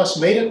Comte de Grasse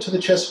made it to the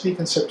Chesapeake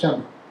in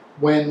September.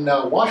 When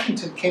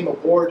Washington came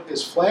aboard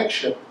his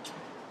flagship,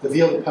 the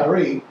Ville de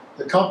Paris,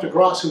 the Comte de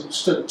Grasse, who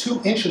stood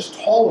 2 inches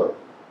taller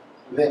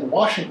then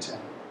Washington,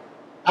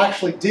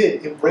 actually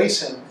did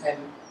embrace him and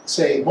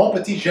say, "Mon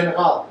petit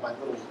général,"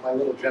 my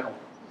little general,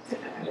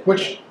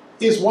 which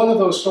is one of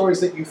those stories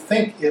that you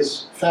think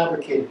is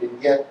fabricated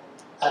and yet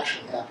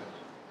actually happened.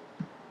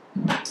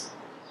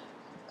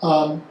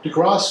 De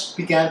Grasse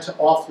began to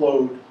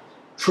offload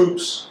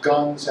troops,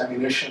 guns,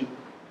 ammunition,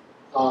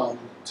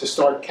 to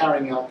start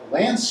carrying out the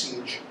land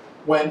siege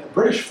when a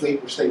British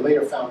fleet, which they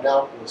later found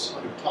out was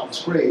under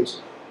Thomas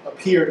Graves,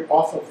 appeared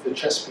off of the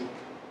Chesapeake.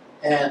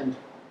 And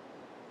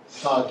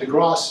de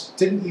Grasse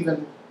didn't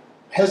even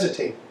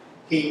hesitate.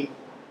 He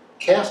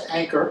cast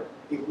anchor,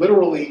 he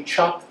literally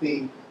chopped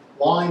the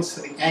lines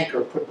to the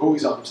anchor, put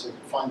buoys on them so they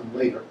could find them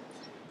later,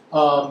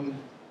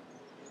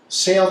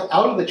 sailed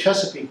out of the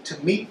Chesapeake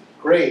to meet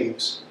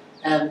Graves,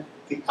 and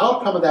the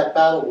outcome of that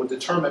battle would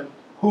determine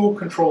who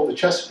controlled the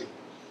Chesapeake.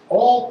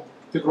 All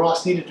de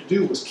Grasse needed to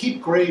do was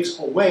keep Graves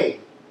away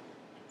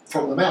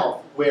from the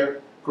mouth,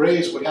 where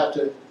Graves would have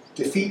to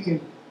defeat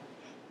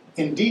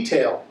in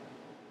detail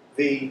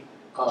the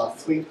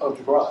fleet of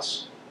de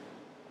Grasse.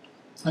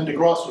 And de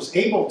Grasse was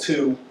able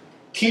to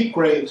keep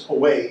Graves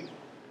away,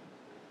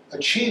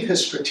 achieve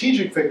his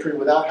strategic victory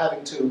without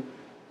having to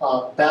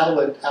battle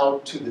it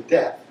out to the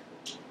death.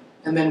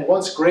 And then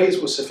once Graves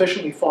was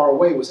sufficiently far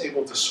away, was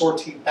able to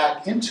sortie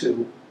back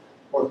into,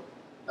 or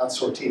not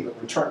sortie, but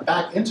return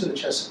back into the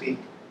Chesapeake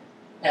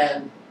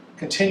and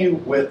continue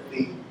with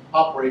the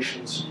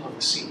operations of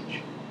the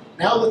siege.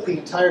 Now that the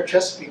entire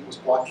Chesapeake was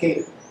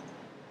blockaded,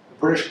 the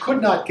British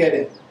could not get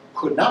in,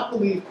 could not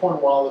relieve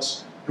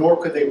Cornwallis, nor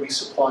could they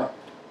resupply him.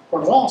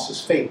 Cornwallis's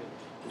fate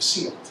was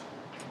sealed.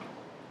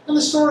 And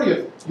the story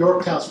of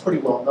Yorktown is pretty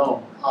well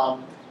known.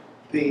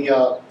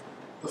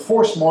 The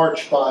forced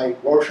march by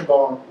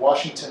Rochambeau and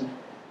Washington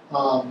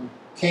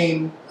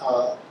came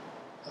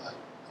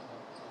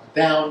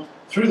down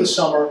through the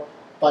summer.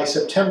 By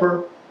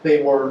September,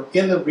 they were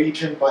in the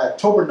region. By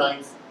October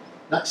 9th,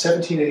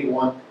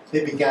 1781,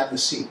 they began the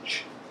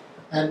siege.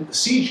 And the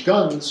siege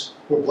guns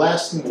were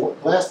blasted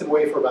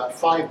away for about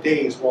 5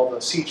 days while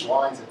the siege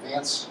lines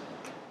advanced.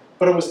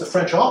 But it was the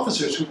French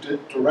officers who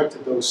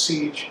directed those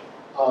siege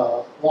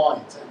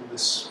lines, and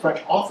the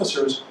French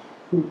officers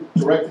who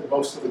directed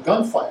most of the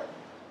gunfire.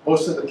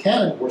 Most of the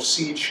cannon were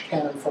siege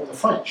cannon from the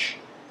French.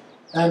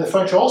 And the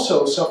French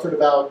also suffered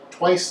about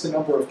twice the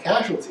number of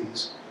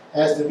casualties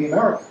as did the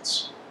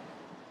Americans.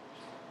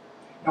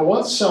 Now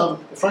once the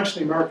French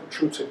and the American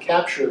troops had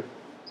captured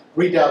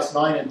redoubts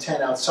 9 and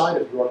 10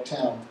 outside of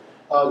Yorktown,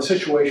 the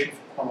situation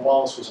for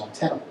Cornwallis was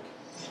untenable.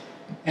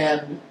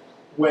 And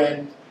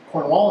when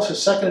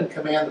Cornwallis'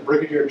 second-in-command, the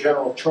Brigadier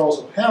General Charles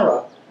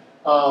O'Hara,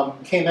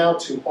 came out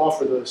to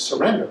offer the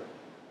surrender,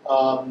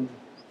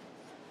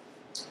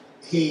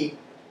 he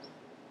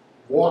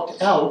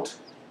walked out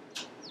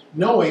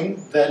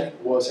knowing that it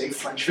was a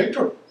French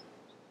victory.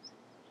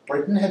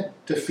 Britain had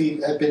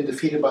been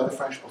defeated by the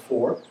French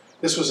before.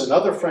 This was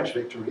another French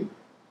victory,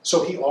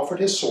 so he offered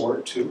his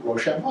sword to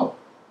Rochambeau.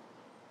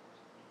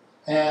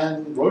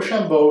 And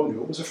Rochambeau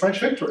knew it was a French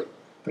victory,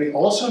 but he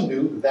also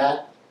knew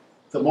that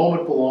the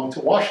moment belonged to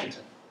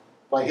Washington.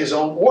 By his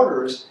own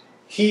orders,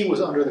 he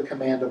was under the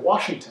command of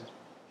Washington.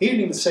 He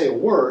didn't even say a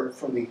word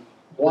from the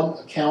one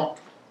account,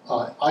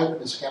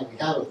 eyewitness account we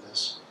have of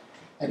this.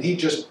 And he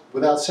just,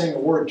 without saying a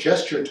word,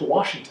 gestured to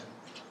Washington.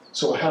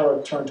 So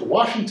O'Hara turned to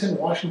Washington.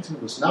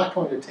 Washington was not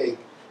going to take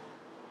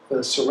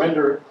the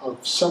surrender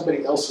of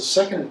somebody else's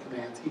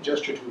second-in-command. He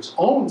gestured to his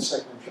own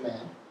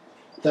second-in-command.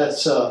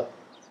 That's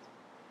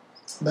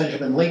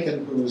Benjamin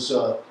Lincoln, who's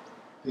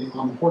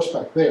on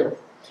horseback there.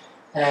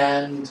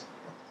 And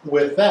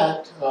with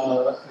that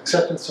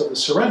acceptance of the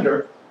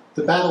surrender,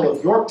 the Battle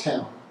of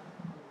Yorktown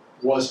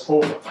was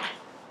over.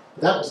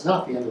 But that was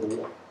not the end of the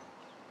war.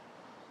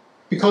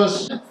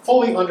 Because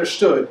fully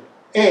understood,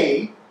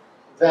 A,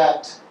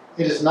 that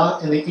it is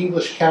not in the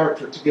English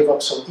character to give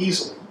up so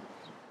easily.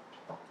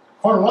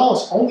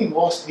 Cornwallis only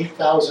lost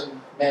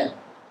 8,000 men.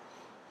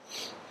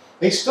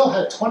 They still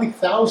had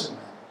 20,000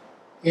 men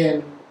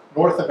in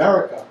North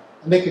America,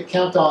 and they could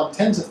count on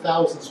tens of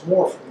thousands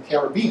more from the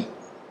Caribbean.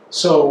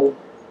 So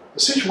the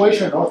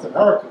situation in North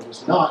America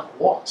was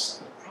not lost.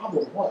 The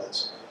problem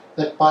was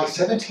that by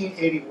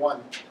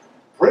 1781,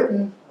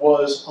 Britain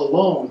was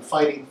alone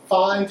fighting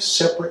 5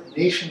 separate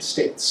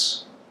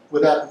nation-states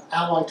without an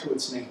ally to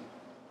its name.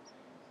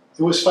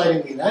 It was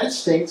fighting the United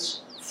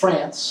States,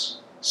 France,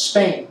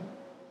 Spain.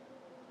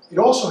 It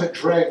also had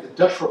dragged the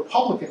Dutch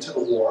Republic into the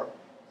war,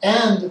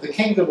 and the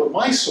Kingdom of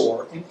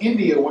Mysore in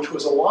India, which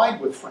was allied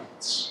with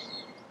France.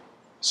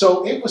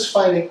 So it was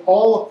fighting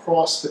all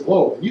across the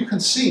globe. And you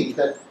can see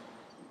that,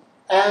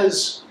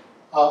 as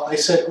I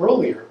said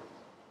earlier,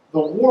 the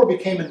war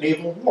became a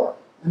naval war.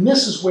 And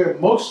this is where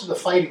most of the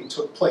fighting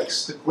took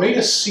place. The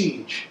greatest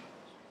siege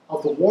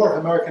of the War of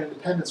American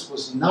Independence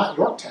was not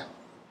Yorktown.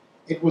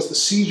 It was the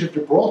Siege of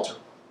Gibraltar.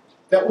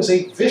 That was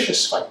a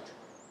vicious fight.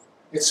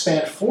 It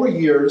spanned 4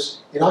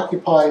 years. It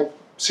occupied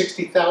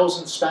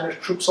 60,000 Spanish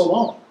troops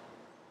alone.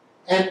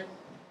 And,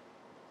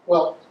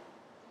 well,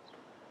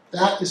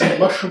 that is a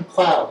mushroom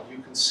cloud you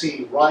can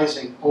see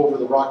rising over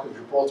the Rock of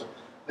Gibraltar.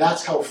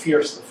 That's how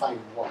fierce the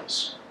fighting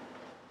was.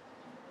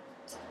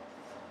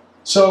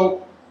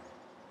 So,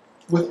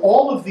 with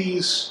all of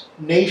these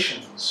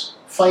nations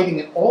fighting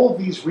in all of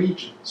these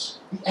regions,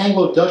 the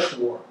Anglo-Dutch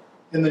War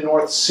in the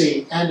North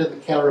Sea and in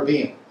the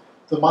Caribbean,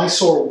 the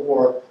Mysore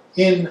War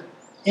in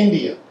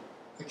India,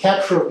 the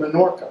capture of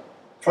Minorca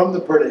from the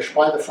British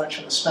by the French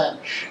and the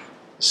Spanish,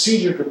 the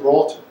siege of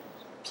Gibraltar,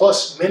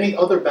 plus many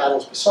other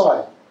battles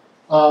beside,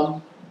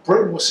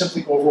 Britain was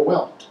simply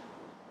overwhelmed.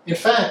 In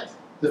fact,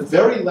 the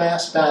very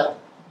last battle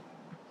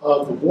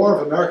of the War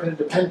of American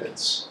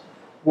Independence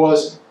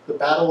was the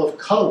Battle of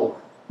Cuddalore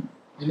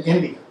in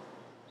India,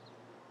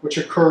 which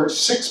occurred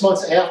 6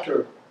 months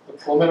after the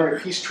preliminary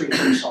peace treaty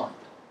was signed.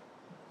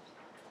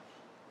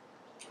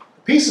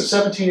 The peace of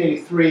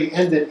 1783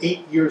 ended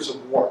 8 years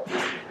of war.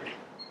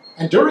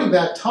 And during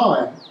that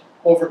time,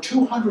 over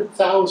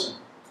 200,000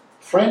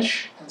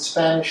 French and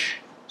Spanish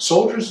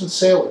soldiers and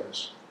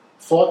sailors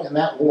fought in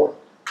that war,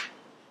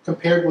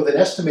 compared with an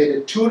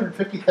estimated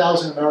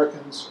 250,000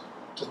 Americans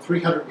to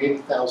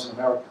 380,000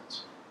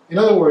 Americans. In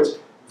other words,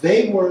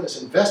 they were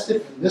as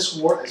invested in this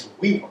war as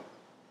we were.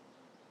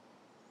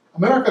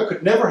 America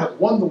could never have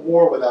won the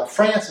war without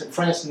France, and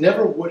France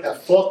never would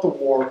have fought the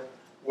war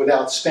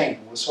without Spain.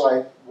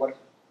 So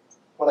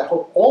what I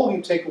hope all of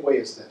you take away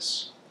is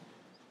this.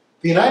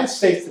 The United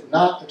States did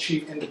not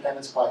achieve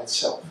independence by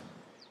itself.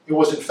 It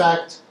was, in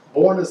fact,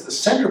 born as the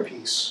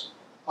centerpiece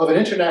of an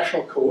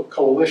international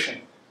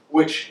coalition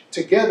which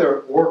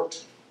together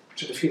worked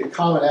to defeat a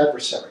common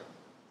adversary.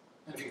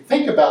 And if you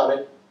think about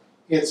it,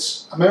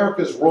 it's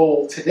America's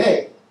role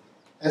today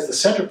as the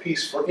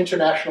centerpiece for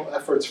international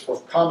efforts for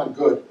common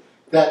good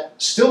that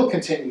still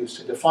continues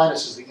to define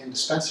us as the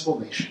indispensable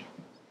nation.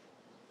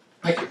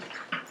 Thank you.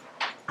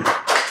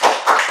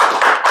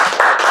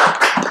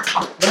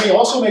 Let me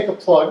also make a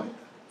plug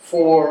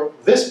for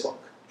this book.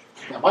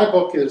 Now, my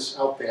book is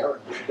out there,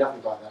 and you should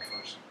definitely buy that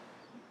first.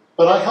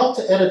 But I helped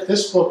to edit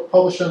this book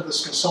published under the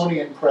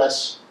Smithsonian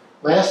Press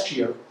last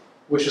year,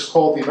 which is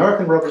called The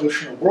American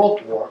Revolution and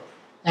World War.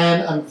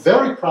 And I'm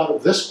very proud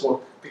of this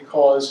book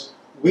because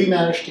we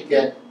managed to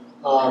get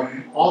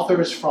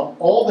authors from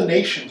all the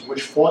nations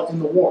which fought in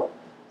the war.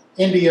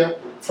 India,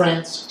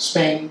 France,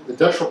 Spain, the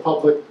Dutch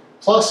Republic,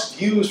 plus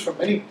views from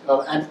many,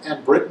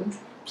 and Britain,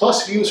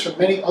 plus views from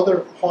many other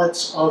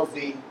parts of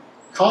the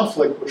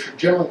conflict which are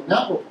generally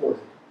not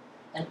reported.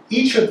 And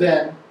each of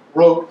them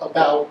wrote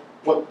about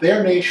what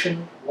their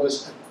nation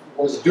was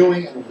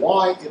doing and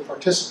why it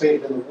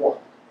participated in the war.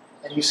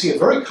 And you see a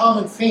very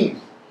common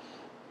theme.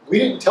 We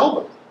didn't tell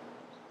them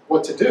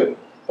what to do,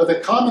 but the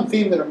common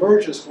theme that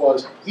emerges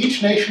was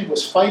each nation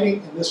was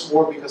fighting in this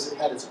war because it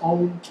had its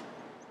own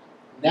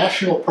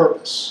national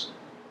purpose.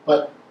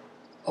 But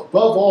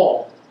above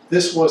all,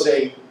 this was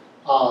a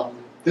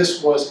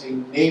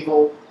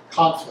naval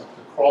conflict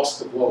across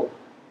the globe,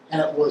 and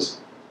it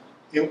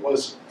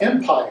was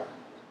empire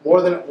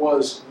more than it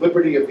was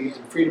liberty and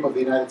freedom of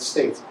the United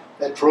States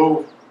that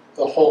drove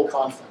the whole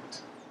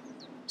conflict.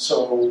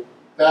 So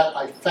that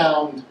I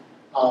found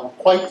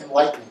quite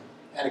enlightening,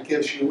 and it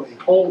gives you a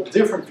whole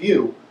different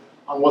view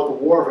on what the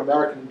War of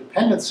American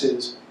Independence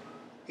is.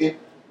 It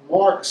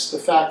marks the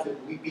fact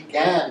that we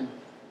began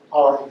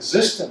our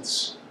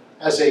existence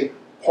as a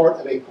part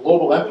of a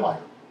global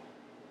empire,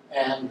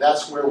 and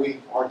that's where we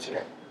are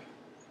today.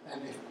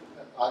 And if,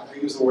 I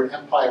use the word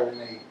empire in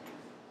a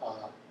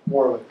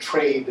more of a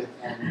trade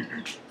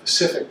and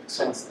Pacific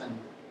sense than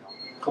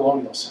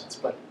colonial sense,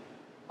 but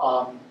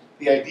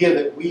the idea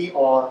that we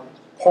are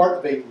part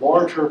of a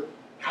larger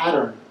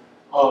pattern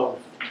of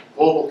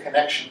global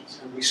connections,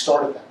 and we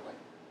started that way.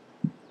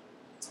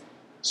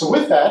 So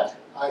with that,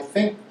 I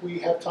think we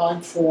have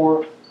time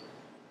for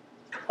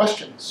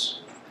questions.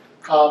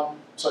 So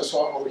I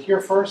saw over here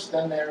first,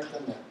 then there,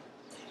 then there.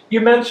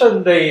 You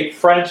mentioned the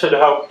French had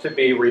hoped to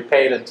be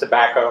repaid in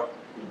tobacco.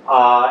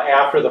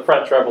 After the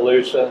French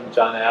Revolution,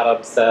 John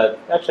Adams said,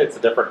 actually it's a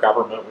different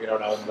government, we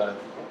don't owe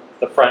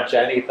the French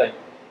anything.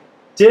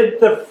 Did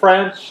the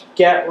French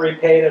get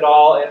repaid at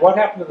all, and what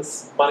happened to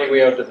this money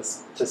we owed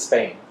to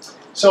Spain?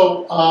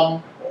 So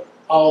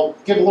I'll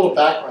give a little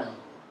background.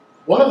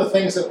 One of the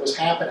things that was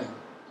happening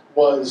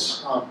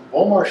was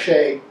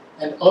Beaumarchais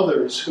and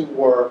others who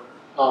were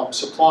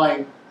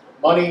supplying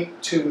money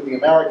to the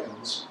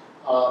Americans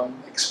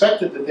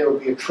expected that there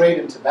would be a trade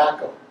in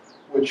tobacco,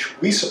 which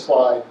we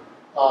supplied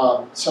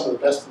some of the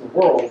best in the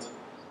world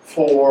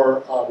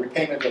for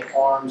repayment of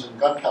arms and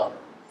gunpowder.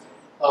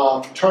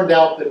 Turned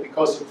out that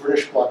because of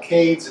British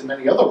blockades and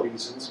many other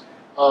reasons,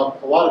 a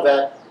lot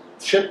of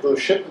those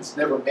shipments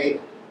never made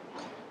it.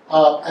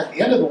 At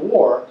the end of the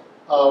war,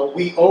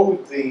 we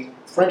owed the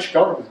French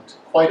government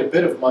quite a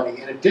bit of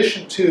money in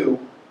addition to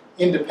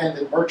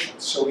independent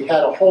merchants. So we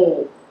had a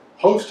whole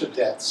host of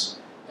debts.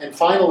 And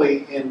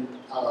finally,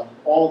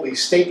 all the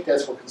state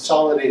debts were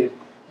consolidated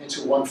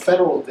into one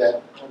federal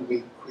debt when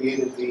we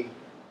created the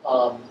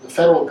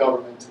federal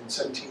government in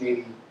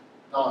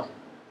 1789.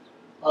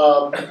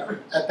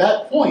 At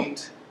that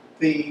point,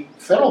 the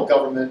federal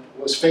government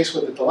was faced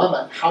with a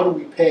dilemma: how do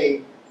we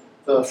pay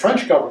the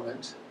French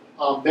government?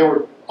 There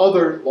were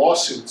other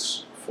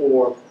lawsuits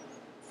for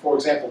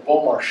example,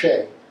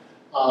 Beaumarchais,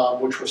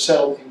 which were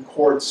settled in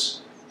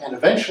courts and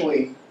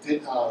eventually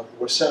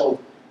were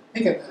settled, I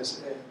think,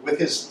 with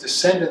his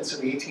descendants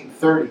in the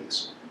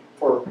 1830s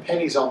for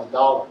pennies on the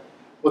dollar.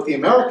 What the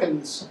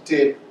Americans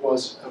did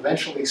was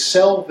eventually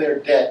sell their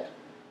debt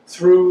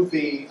through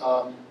the,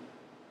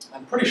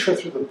 I'm pretty sure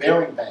through the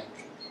Baring Bank,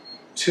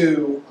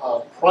 to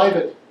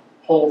private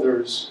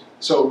holders,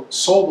 so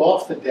sold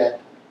off the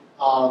debt,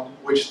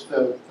 which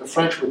the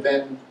French would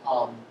then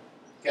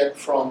get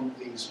from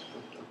the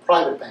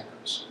private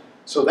bankers.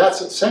 So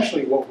that's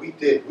essentially what we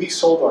did. We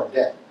sold our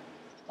debt.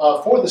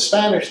 For the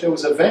Spanish, there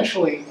was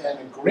eventually an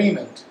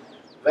agreement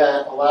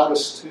that allowed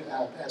us to,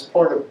 as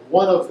part of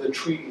one of the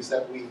treaties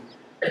that we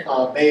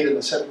made in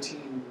the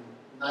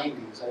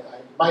 1790s.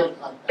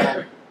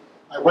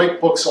 I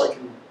write books so I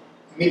can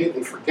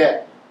immediately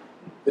forget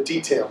the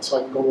details, so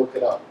I can go look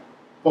it up.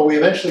 But we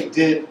eventually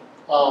did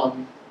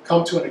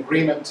come to an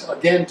agreement,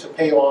 again, to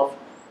pay off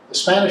the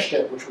Spanish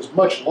debt, which was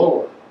much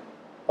lower,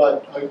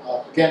 but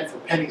again, for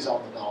pennies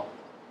on the dollar.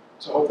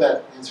 So I hope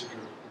that answered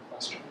your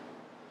question.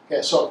 Okay,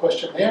 I saw a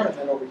question there, and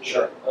then over here.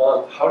 Sure.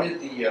 How did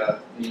the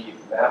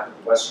map of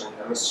the Western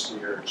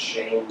Hemisphere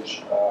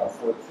change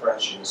for the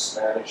French and the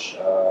Spanish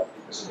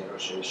because of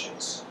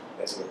negotiations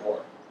ending the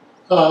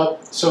war?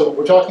 So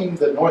we're talking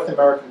the North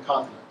American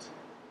continent.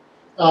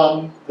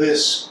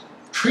 This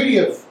treaty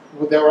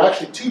there were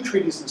actually two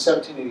treaties in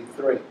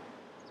 1783.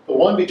 The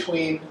one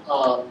between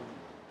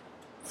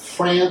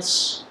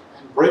France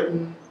and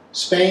Britain,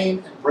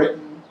 Spain and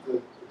Britain,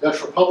 the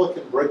Dutch Republic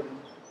and Britain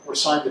were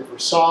signed at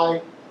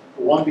Versailles.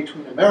 The one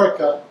between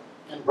America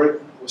and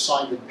Britain was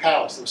signed in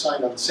Paris. They were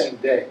signed on the same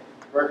day.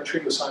 The American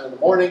treaty was signed in the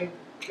morning,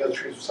 the other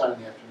treaties were signed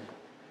in the afternoon.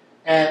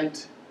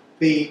 And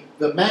the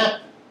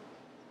map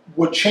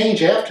would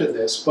change after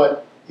this,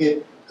 but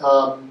it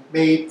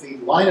made the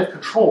line of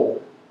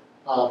control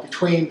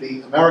between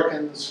the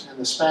Americans and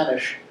the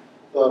Spanish,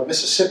 the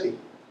Mississippi.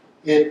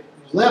 It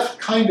left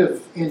kind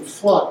of in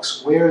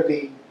flux where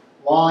the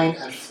line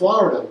at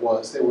Florida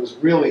was. There was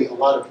really a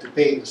lot of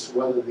debate as to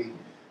whether the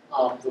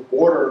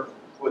border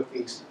with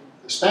the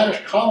Spanish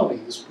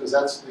colonies, because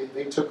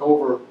they took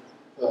over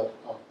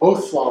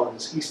both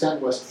Floridas, East and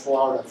West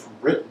Florida, from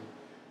Britain.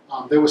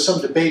 There was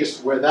some debate as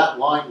to where that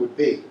line would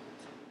be.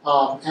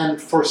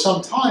 And for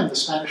some time, the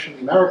Spanish and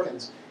the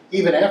Americans,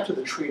 even after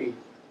the treaty,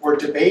 were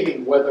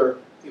debating whether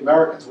the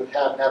Americans would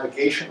have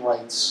navigation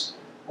rights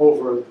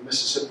over the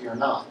Mississippi or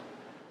not.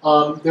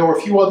 There were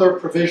a few other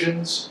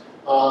provisions.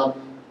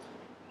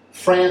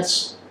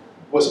 France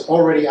was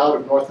already out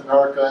of North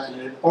America, and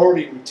it had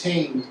already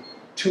retained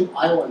two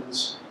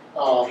islands,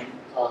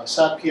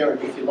 Saint-Pierre and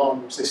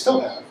Miquelon, which they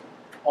still have,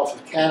 off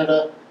of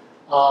Canada.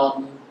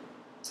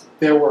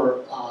 There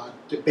were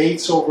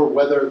debates over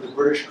whether the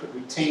British could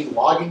retain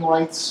logging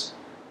rights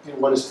in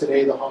what is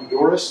today the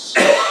Honduras,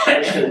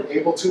 which they were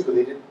able to, but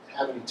they didn't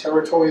have any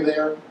territory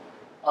there.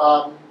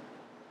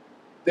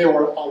 There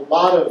were a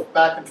lot of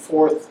back and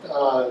forth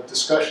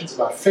discussions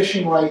about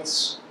fishing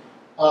rights.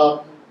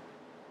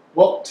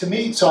 Well, to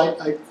me, so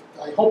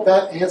I hope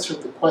that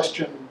answered the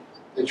question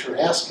that you're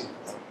asking.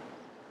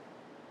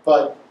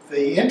 But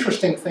the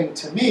interesting thing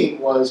to me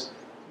was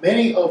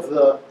many of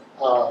a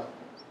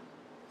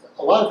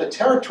lot of the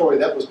territory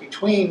that was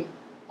between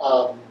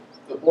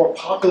the more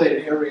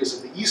populated areas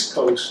of the East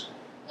Coast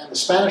and the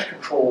Spanish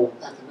control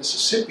at the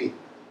Mississippi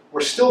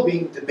were still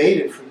being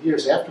debated for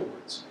years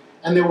afterwards.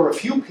 And there were a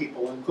few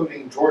people,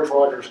 including George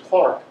Rogers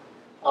Clark,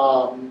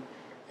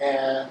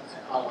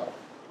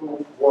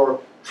 who were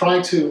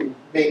trying to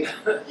make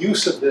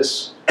use of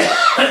this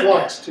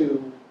flux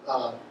to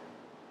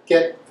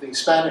get the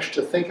Spanish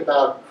to think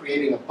about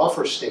creating a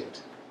buffer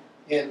state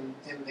in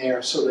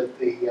there so that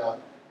the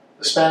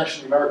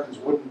Spanish and the Americans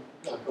wouldn't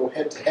go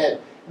head to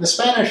head. And the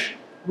Spanish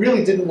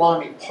really didn't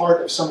want to be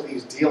part of some of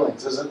these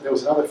dealings. There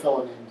was another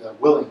fellow named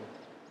Willing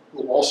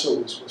who also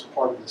was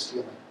part of this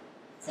dealing.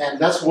 And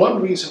that's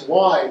one reason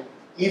why,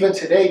 even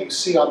today, you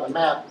see on the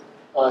map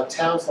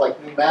towns like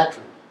New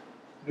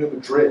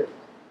Madrid,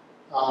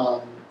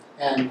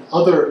 and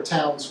other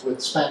towns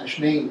with Spanish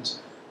names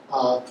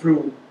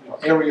through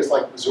areas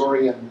like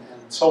Missouri and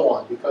so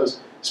on, because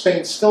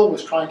Spain still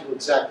was trying to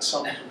exact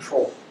some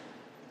control.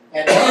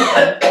 And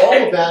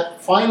all of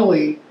that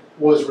finally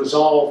was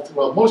resolved,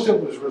 well, most of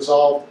it was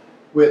resolved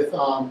with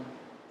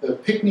the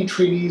Pinckney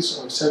treaties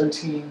of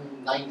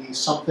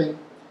 1790-something,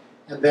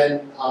 and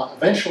then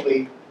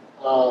eventually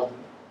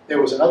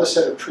there was another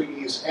set of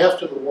treaties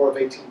after the War of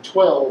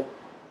 1812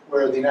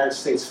 where the United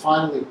States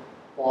finally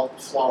bought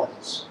the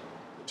Floridas,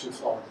 the two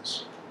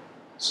Floridas.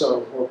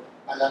 So, or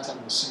by that time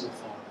it was single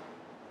Florida.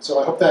 So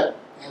I hope that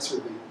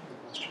answered the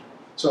question.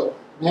 So,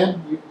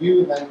 ma'am,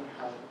 you and then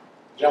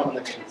gentleman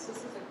next to you. This is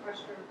a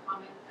question or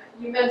comment.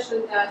 You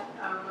mentioned that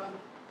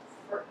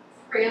for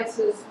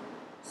France's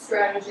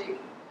strategy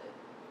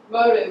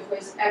motive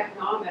was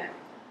economic,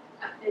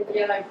 and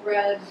yet I've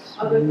read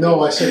other things.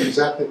 No, I said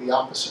exactly the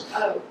opposite.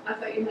 Oh, I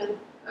thought you meant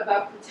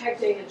about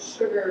protecting its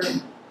sugar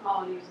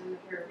colonies in the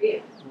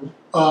Caribbean.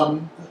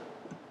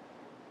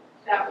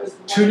 That was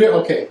two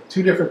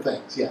different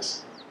things,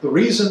 yes. The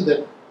reason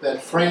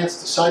that France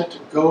decided to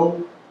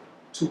go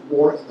to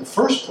war in the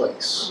first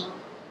place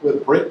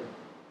with Britain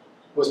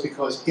was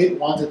because it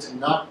wanted to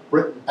knock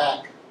Britain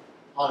back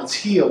on its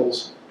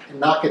heels and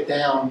knock it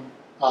down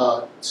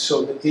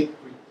so that it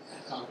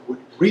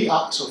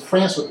so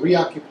France would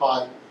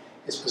reoccupy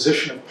its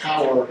position of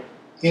power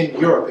in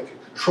Europe. It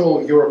could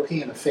control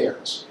European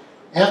affairs.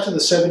 After the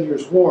 7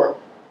 Years' War,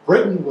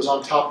 Britain was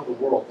on top of the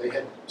world. They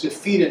had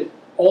defeated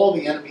all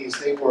the enemies.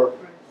 They were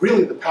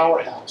really the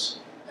powerhouse.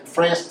 And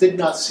France did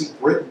not see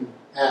Britain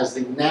as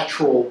the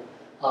natural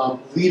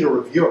leader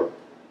of Europe.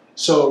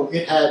 So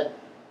it had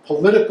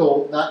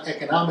political, not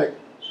economic,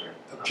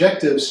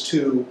 objectives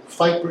to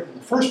fight Britain in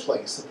the first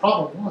place. The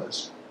problem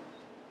was,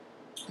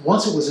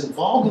 once it was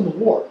involved in the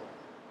war,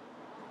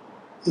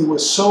 it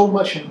was so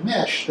much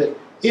enmeshed that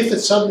if it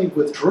suddenly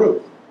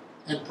withdrew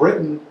and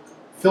Britain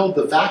filled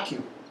the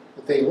vacuum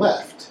that they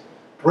left,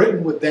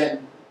 Britain would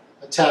then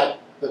attack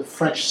the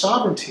French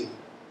sovereignty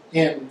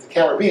in the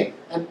Caribbean.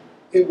 And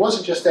it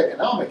wasn't just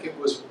economic, it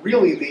was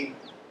really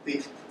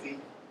the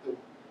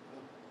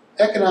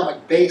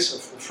economic base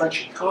of the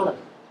French economy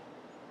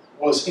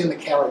was in the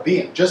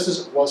Caribbean, just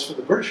as it was for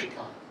the British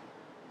economy.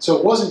 So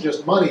it wasn't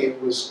just money,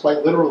 it was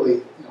quite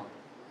literally,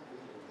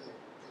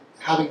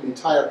 having the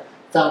entire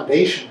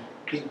foundation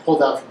being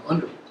pulled out from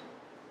under it.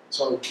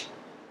 So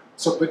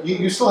but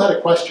you still had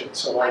a question,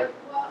 so Well,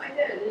 I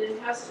did, and it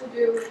has to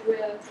do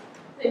with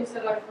things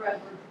that I've read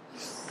where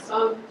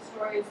some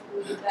historians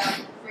believe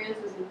that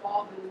France's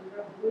involvement in the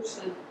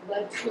revolution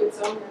led to its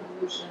own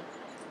revolution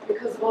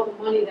because of all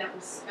the money that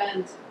was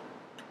spent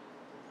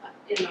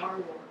in our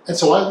war. And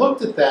so I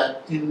looked at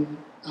that.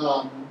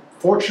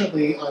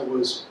 Fortunately, I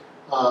was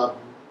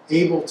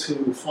able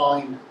to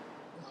find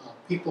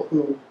people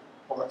who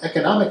are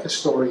economic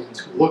historians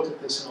who looked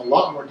at this in a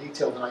lot more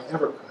detail than I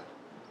ever could.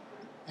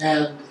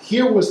 And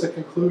here was the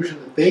conclusion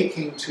that they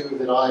came to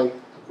that I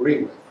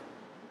agree with.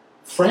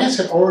 France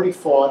had already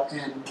fought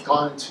and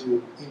gone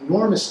into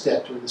enormous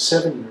debt during the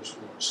 7 Years'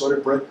 War, so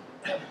did Britain.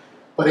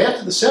 But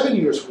after the 7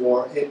 Years'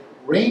 War, it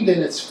reined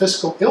in its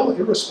fiscal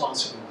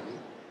irresponsibility.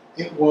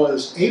 It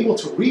was able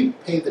to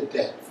repay the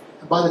debt.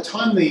 And by the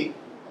time the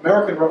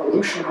American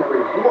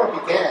Revolutionary War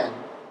began,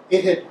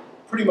 it had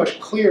pretty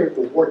much cleared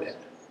the war debt.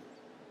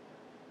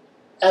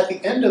 At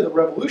the end of the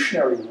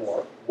Revolutionary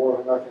War, War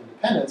of American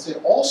Independence,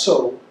 it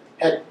also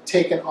had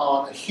taken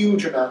on a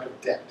huge amount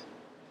of debt.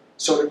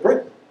 So did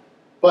Britain.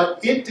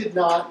 But it did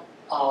not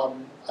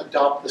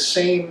adopt the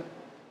same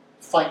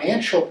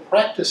financial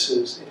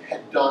practices it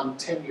had done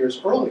 10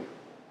 years earlier.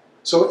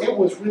 So it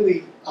was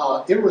really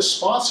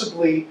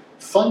irresponsibly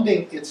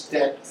funding its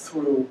debt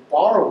through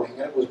borrowing,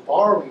 and it was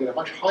borrowing at a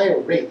much higher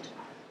rate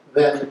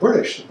than the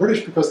British. The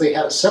British, because they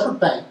had a separate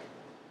bank,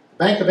 the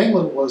Bank of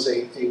England was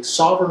a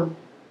sovereign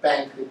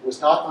bank that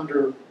was not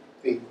under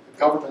the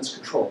government's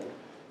control.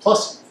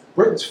 Plus,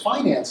 Britain's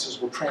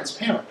finances were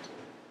transparent,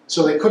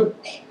 so they couldn't,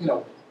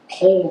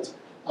 hold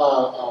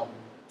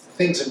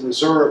things in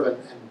reserve and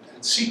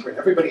secret.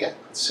 Everybody could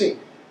see.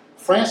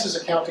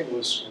 France's accounting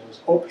was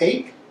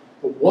opaque.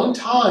 The one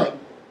time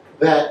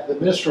that the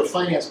Minister of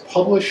Finance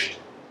published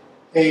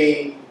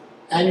an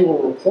annual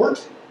report,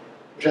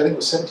 which I think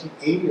was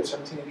 1780 or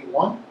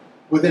 1781,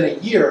 within a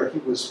year he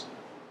was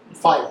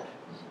fired.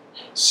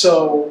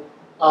 So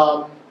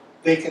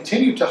they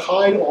continued to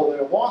hide all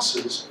their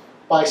losses.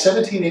 By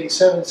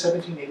 1787,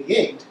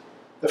 1788,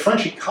 the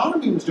French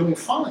economy was doing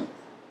fine,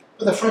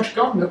 but the French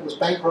government was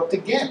bankrupt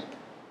again.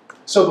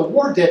 So the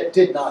war debt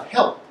did not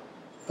help,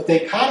 but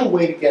they had a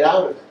way to get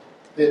out of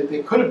it.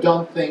 They could have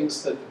done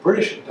things that the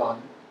British had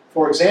done.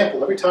 For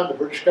example, every time the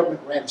British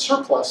government ran a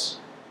surplus,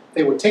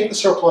 they would take the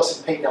surplus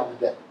and pay down the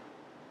debt.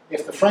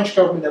 If the French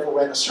government ever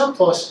ran a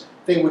surplus,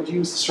 they would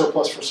use the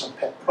surplus for some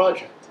pet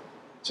project.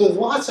 So there's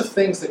lots of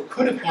things that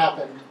could have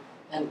happened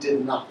and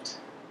did not.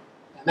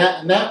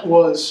 And that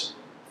was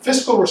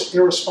fiscal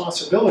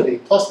irresponsibility,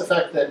 plus the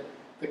fact that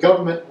the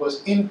government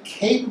was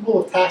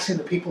incapable of taxing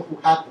the people who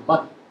had the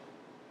money.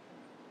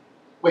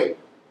 Wait.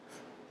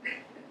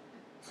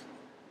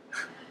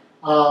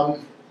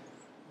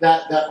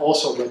 That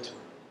also led to it.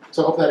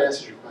 So I hope that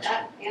answers your question.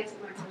 That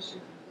answered my question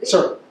completely.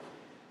 Sir.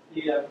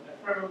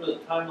 I remember the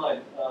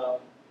timeline. I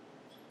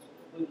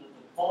believe that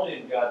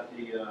Napoleon got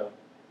the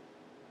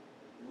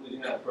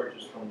Louisiana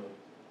Purchase from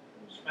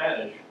the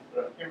Spanish,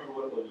 but I can't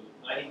remember what it was,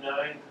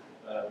 99,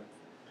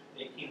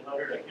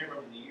 1800, I can't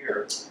remember the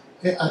year.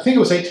 I think it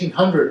was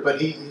 1800, but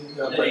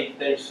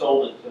They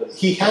sold it to...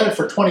 He had it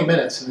for 20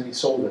 minutes and then he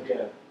sold it.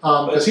 Yeah.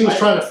 Because he was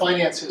trying to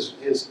finance his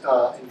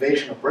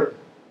invasion of Britain.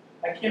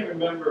 I can't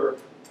remember,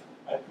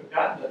 I've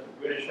forgotten that the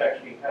British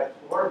actually had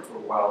Florida for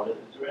a while.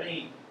 Is there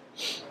any,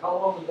 how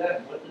long was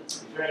that?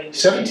 Is there any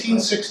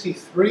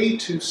 1763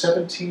 to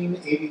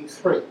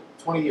 1783,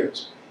 20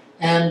 years.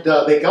 And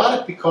they got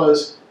it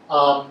because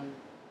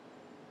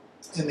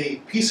in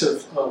the peace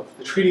of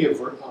the Treaty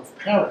of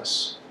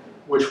Paris,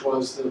 which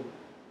was the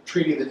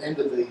treaty that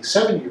ended the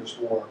 7 Years'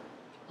 War,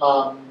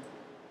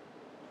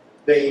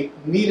 they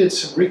needed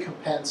some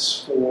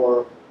recompense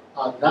for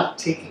not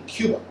taking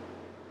Cuba,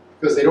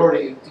 because they'd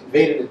already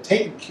invaded and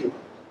taken Cuba.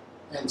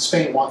 and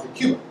Spain wanted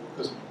Cuba,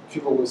 because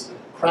Cuba was the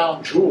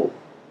crown jewel.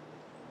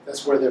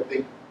 That's where their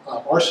big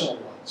arsenal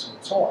was,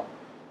 and so on.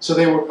 So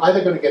they were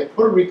either going to get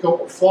Puerto Rico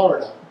or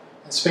Florida,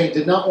 and Spain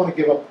did not want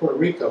to give up Puerto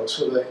Rico,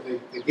 so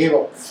they gave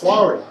up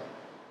Florida.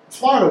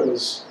 Florida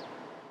was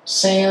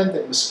sand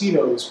and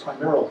mosquitoes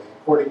primarily,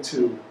 according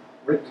to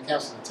written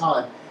accounts at the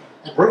time,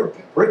 and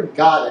Britain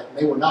got it, and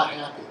they were not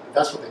happy, but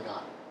that's what they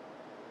got.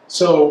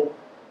 So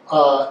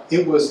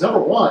it was, number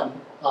one,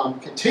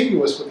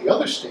 contiguous with the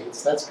other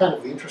states. That's kind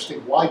of the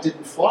interesting, why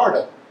didn't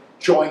Florida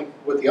join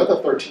with the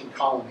other 13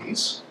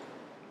 colonies?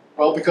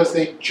 Well, because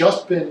they'd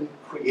just been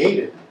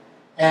created,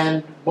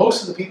 and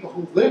most of the people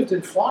who lived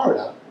in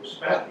Florida It was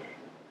Spanish.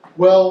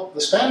 well,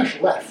 the Spanish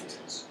left.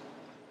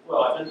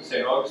 Well, I've been to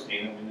St.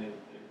 Augustine, I mean,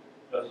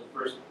 that was the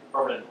first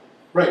permanent.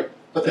 Right,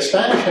 but the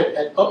Spanish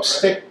had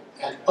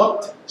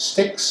upped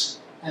sticks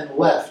and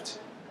left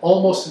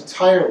almost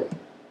entirely,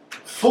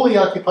 fully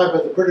occupied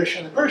by the British,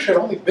 and the British had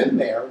only been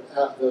there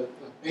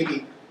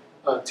maybe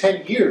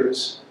 10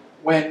 years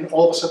when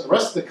all of a sudden the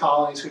rest of the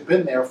colonies who'd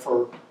been there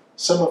for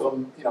some of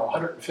them,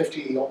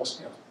 150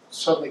 almost,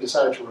 suddenly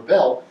decided to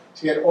rebel.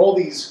 So you had all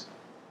these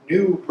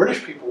new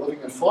British people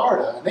living in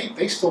Florida, and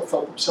they still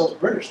felt themselves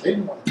British. They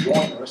didn't want to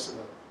join the rest of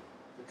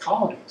the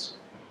colonies.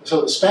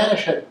 So the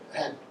Spanish had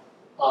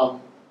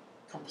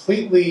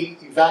completely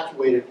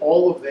evacuated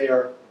all of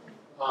their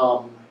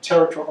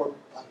territory, or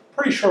I'm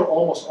pretty sure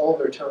almost all of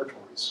their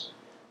territories,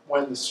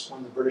 when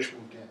the British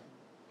moved in.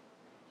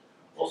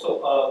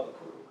 Also, a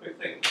quick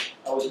thing,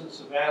 I was in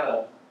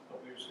Savannah a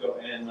couple years ago,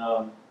 and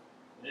an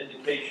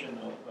indication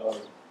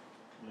of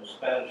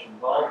Spanish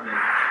involvement.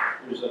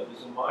 There's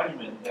a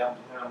monument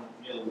downtown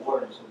near the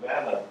water in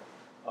Savannah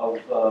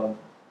of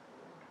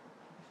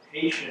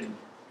Haitian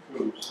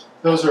troops.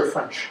 Those are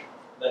French.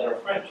 That are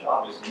French,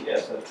 obviously,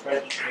 yes, that's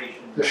French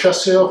Haitian. The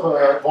Chasseurs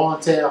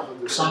Volontaires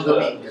de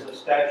Saint-Domingue. There's a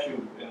statue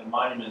and a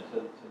monument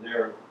to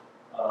their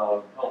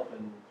help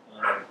in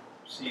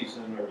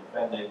season or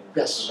defending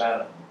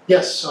Savannah.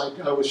 Yes,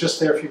 I was just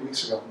there a few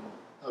weeks ago.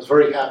 I was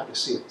very happy to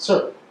see it.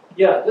 Sir?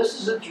 Yeah, this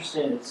is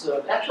interesting. It's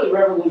actually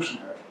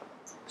revolutionary.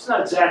 It's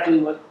not exactly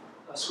what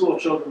school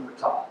children were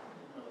taught.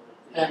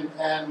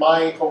 And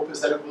my hope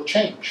is that it will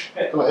change.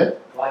 Go ahead.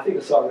 Well, I think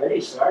it's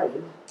already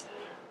started.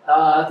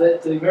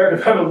 That the American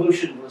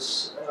Revolution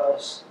was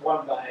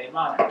won by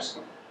monarchs.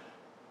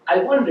 I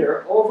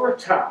wonder, over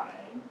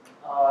time,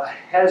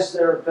 has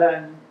there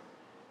been,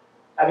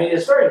 I mean,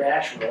 it's very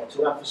natural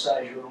to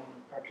emphasize your own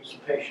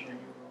participation in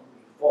your own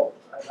revolt.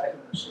 I can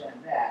understand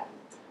that.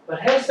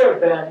 But has there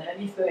been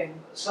anything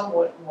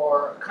somewhat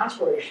more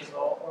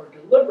conspirational or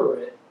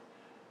deliberate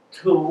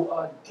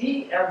to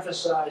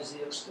de-emphasize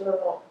the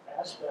external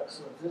aspects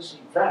of this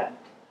event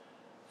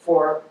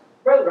for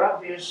rather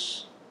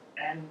obvious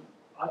and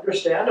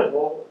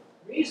understandable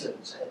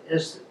reasons?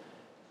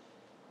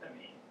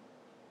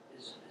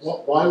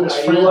 Why was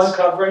are France? you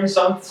uncovering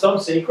some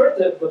secret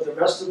that but the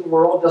rest of the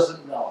world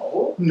doesn't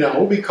know?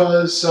 No,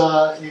 because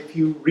if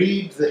you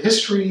read the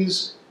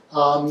histories,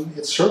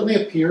 it certainly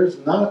appears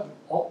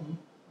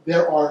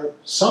there are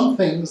some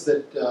things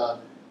that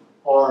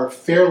are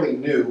fairly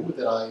new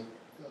that I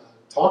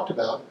talked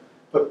about,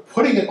 but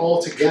putting it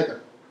all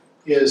together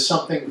is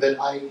something that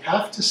I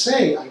have to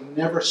say I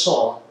never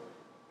saw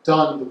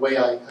done the way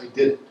I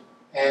did it.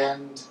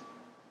 And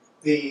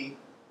the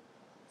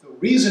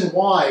reason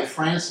why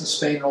France and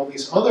Spain and all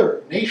these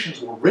other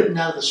nations were written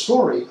out of the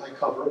story I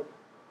cover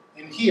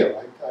in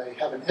here. I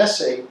have an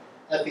essay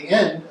at the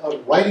end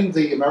of writing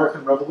the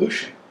American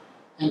Revolution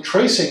and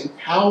tracing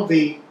how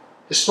the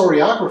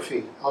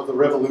historiography of the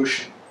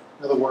Revolution,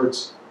 in other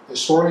words,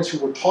 historians who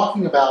were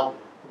talking about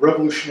the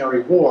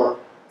Revolutionary War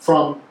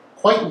from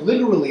quite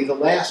literally the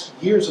last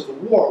years of the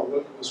war,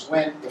 was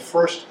when the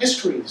first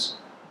histories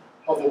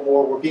of the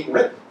war were being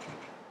written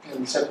in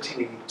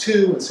 1782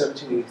 and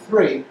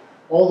 1783,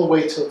 all the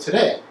way till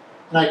today.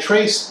 And I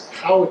traced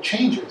how it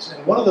changes.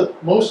 And one of the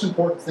most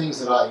important things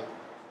that I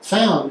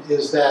found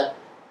is that,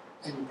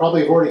 and you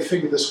probably have already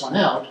figured this one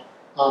out,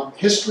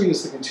 history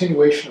is the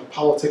continuation of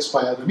politics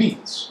by other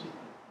means.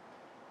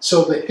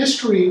 So the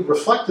history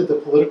reflected the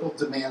political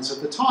demands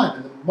of the time.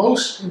 And the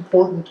most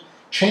important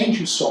change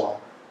you saw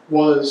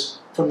was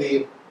from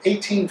the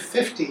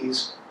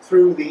 1850s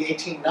through the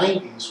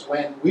 1890s,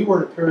 when we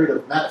were in a period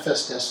of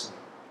manifest destiny.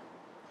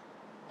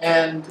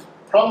 And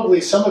probably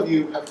some of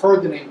you have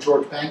heard the name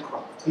George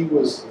Bancroft. He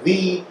was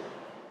the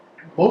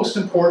most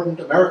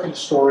important American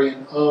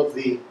historian of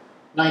the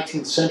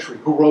 19th century,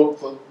 who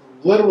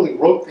literally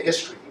wrote the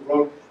history. He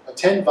wrote a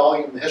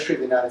 10-volume The History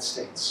of the United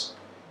States.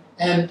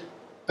 And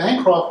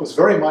Bancroft was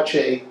very much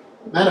a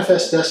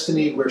manifest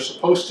destiny. We're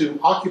supposed to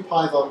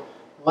occupy the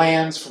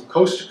lands from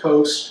coast to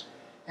coast,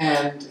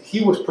 and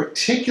he was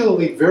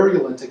particularly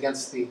virulent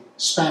against the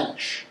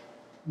Spanish,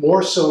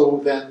 more so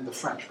than the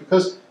French,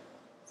 because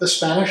the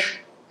Spanish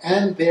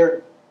and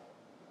their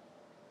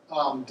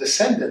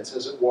descendants,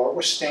 as it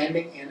were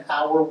standing in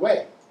our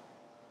way.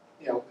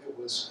 It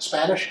was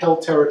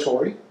Spanish-held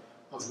territory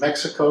of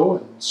Mexico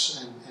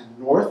and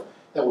north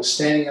that was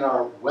standing in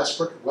our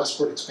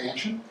westward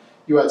expansion.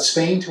 You had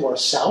Spain to our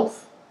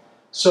south.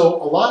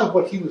 So a lot of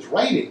what he was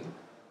writing,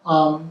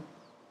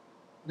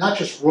 not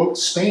just wrote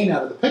Spain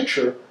out of the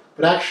picture,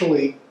 but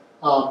actually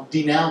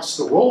denounced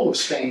the role of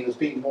Spain as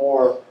being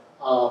more,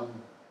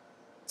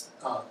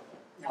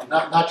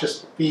 not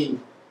just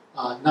being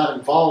not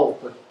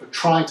involved, but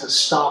trying to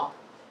stop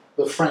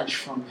the French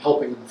from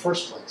helping in the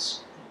first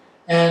place.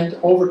 And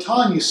over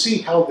time, you see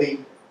how the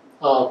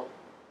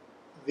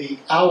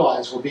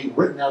Allies were being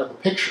written out of the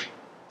picture.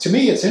 To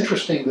me, it's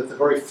interesting that the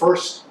very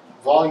first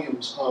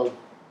volumes of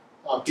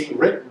being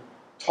written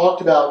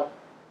talked about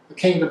the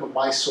Kingdom of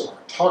Mysore,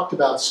 talked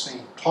about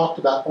Spain, talked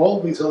about all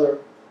of these other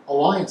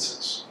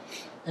alliances.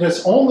 And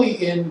it's only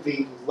in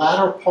the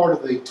latter part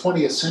of the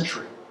 20th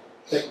century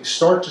that you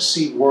start to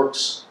see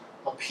works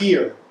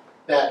appear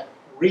that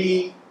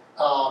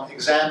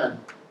re-examine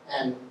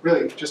and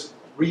really just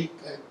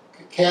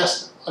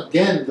recast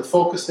again the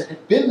focus that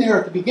had been there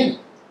at the beginning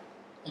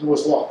and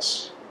was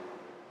lost.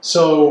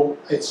 So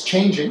it's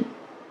changing.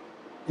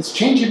 It's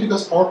changing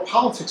because our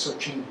politics are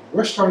changing.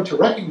 We're starting to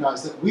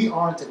recognize that we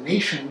aren't a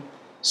nation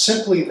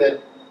simply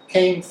that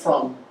came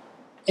from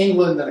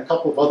England and a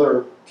couple of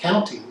other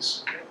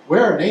counties.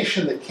 We're a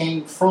nation that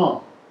came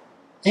from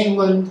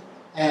England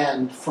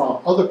and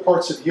from other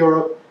parts of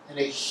Europe, and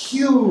a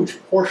huge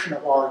portion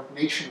of our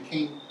nation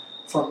came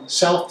from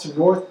south to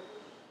north.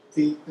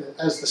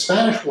 As the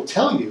Spanish will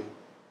tell you,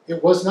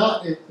 it was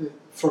not,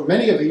 for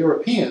many of the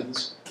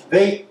Europeans,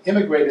 they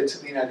immigrated to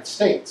the United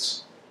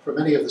States. For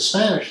many of the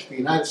Spanish, the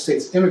United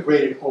States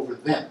immigrated over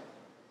them.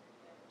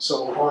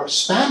 So our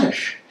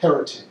Spanish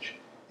heritage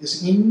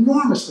is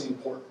enormously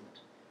important,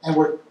 and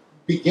we're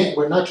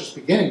not just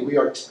beginning,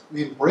 we're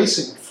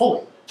embracing it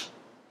fully.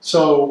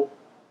 So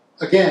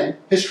again,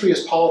 history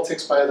is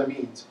politics by other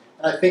means,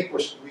 and I think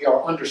we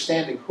are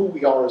understanding who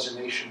we are as a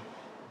nation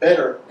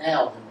better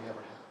now than we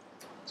ever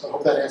have. So I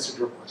hope that answered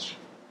your question.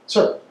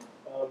 Sir?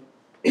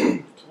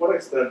 To what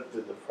extent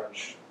did the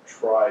French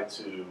try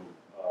to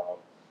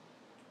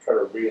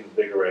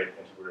reinvigorate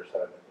anti-British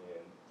sentiment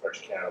in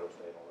French Canada, which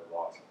they only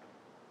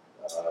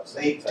lost?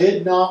 They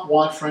did not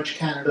want French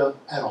Canada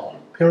at all.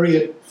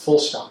 Period. Full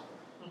stop.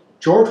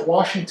 George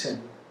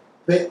Washington,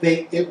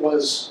 it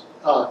was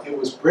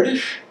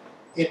British.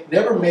 It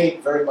never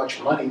made very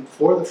much money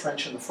for the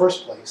French in the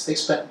first place. They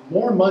spent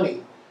more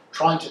money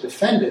trying to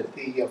defend it.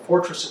 The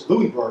fortress of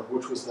Louisbourg,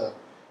 which was the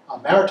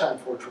maritime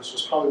fortress,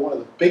 was probably one of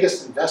the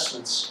biggest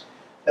investments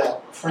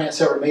that France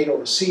ever made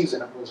overseas,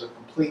 and it was a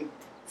complete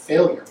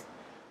failure.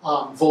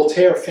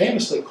 Voltaire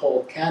famously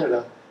called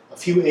Canada a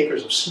few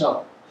acres of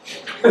snow.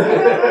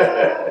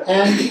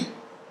 And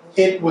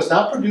it was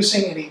not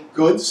producing any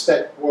goods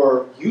that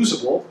were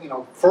usable.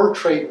 Fur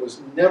trade was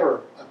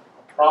never a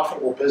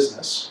profitable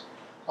business.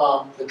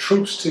 The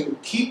troops to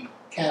keep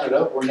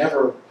Canada were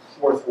never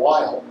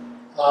worthwhile.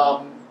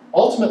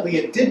 Ultimately,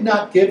 it did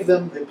not give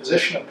them the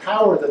position of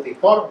power that they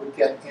thought it would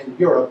get in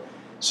Europe.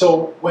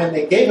 So when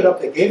they gave it up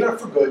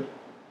for good.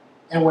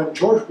 And when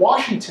George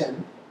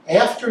Washington,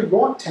 after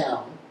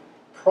Yorktown,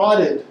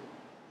 prodded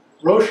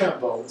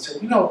Rochambeau and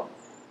said,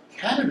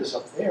 Canada's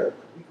up there,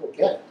 could we go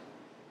get it?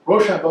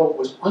 Rochambeau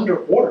was under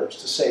orders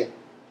to say,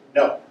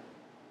 no,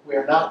 we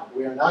are not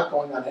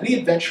going on any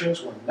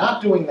adventures, we're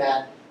not doing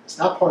that, it's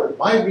not part of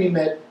my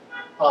remit,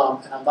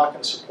 and I'm not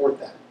going to support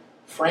that.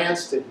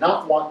 France did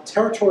not want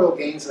territorial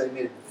gains, and they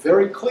made it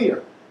very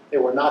clear they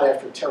were not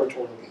after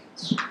territorial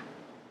gains.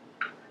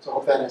 So I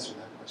hope that answered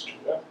that question.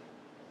 Yeah.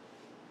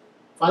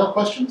 Final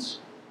questions?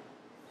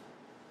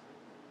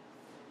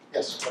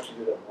 Yes?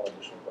 Actually, do have one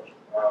additional question.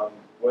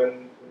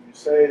 When you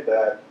say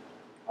that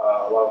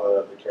a lot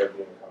of the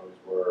Caribbean economies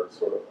were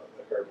sort of,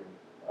 the Caribbean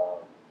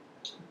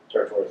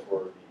territories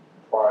were the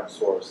prime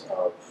source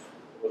of,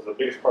 was the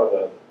biggest part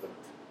of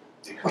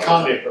the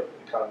economy of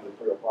the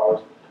imperial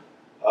powers.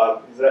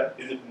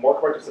 Is it more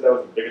correct to say that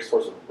was the biggest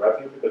source of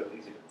revenue because it's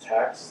easy to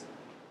tax?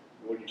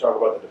 When you talk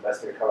about the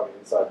domestic economy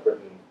inside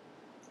Britain,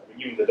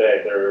 even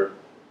today,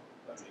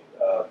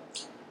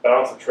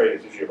 balance of trade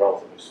is usually a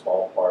relatively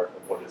small part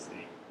of what is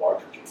the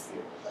larger GDP of the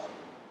economy.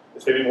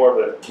 It's maybe more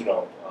of a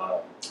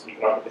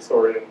economic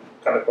historian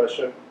kind of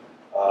question.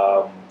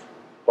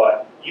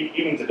 But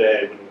even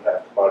today, when you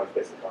have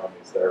commodity-based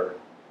economies, they're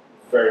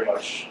very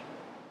much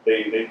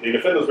they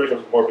defend those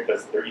resources more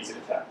because they're easy to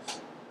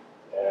tax.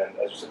 And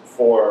as you said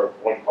before,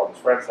 one of the problems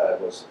France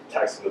had was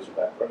taxing those who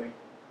back printing.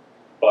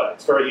 But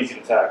it's very easy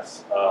to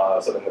tax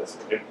something that's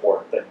an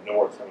import that you know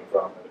where it's coming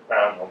from, and the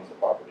crown owns the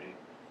property.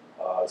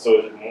 So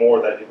is it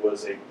more that it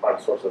was a prime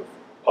source of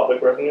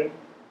public revenue,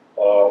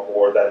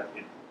 or that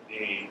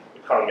the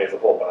economy as a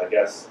whole? But I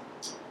guess.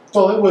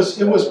 Well, it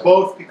was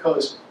both,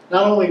 because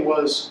not only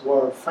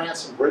were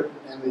France and Britain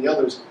and the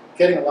others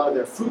getting a lot of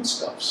their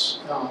foodstuffs.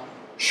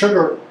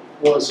 Sugar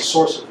was a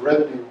source of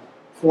revenue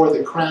for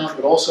the crown,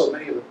 but also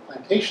many of the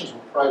plantations were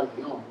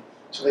privately owned,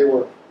 so they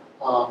were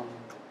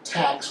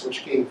taxed,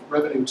 which gave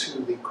revenue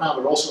to the crown,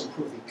 but also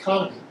improved the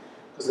economy,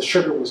 because the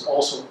sugar was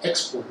also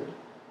exported,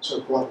 so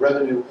it brought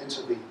revenue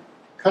into the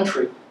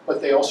country.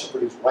 But they also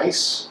produced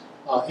rice,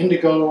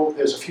 indigo.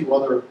 There's a few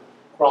other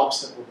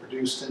crops that were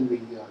produced in the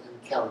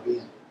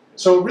Caribbean.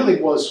 So it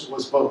really was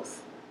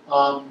both.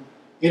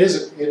 It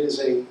is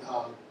a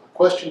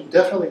question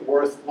definitely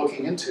worth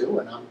looking into,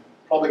 and I'm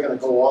probably going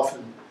to go off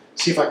and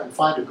see if I can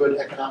find a good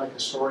economic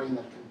historian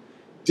that can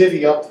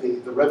divvy up the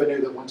revenue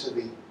that went to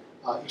the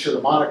each of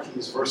the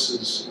monarchies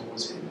versus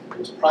it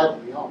was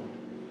privately owned.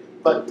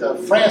 But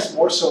France,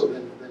 more so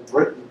than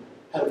Britain,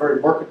 had a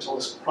very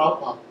mercantilist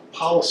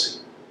policy.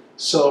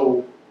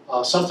 So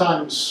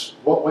sometimes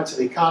what went to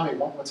the economy,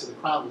 what went to the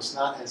crown was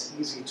not as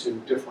easy to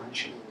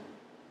differentiate.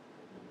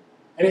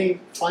 Any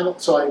final,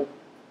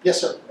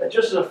 yes sir.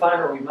 Just as a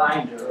final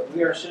reminder,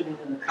 we are sitting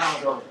in the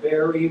Commodore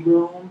Barry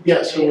room.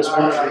 Yes, who was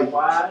one of the,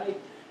 ARRY.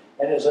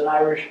 And as an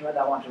Irishman,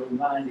 I want to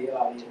remind the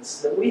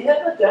audience that we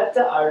have a debt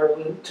to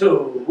Ireland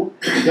too.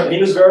 Yep. He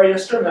was very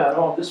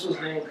instrumental. This was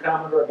named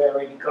Commodore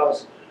Barry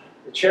because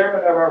the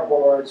chairman of our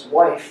board's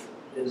wife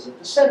is a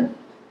descendant.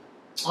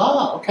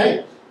 Ah,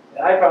 okay.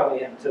 And I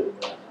probably am too,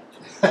 but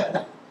I'm not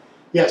too.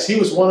 Yes, he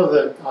was one of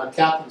the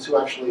captains who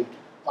actually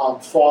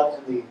fought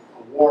in the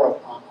War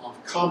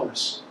of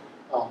Commerce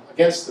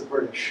against the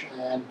British.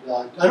 And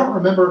I don't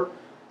remember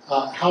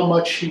how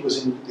much he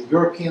was in the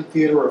European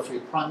theater, or if he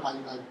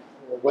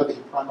or whether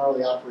he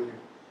primarily operated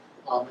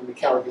in the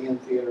Caribbean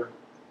theater.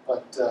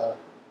 But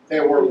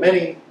there were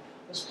many.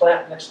 This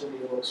plaque next to me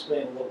will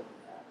explain a little bit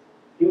of that.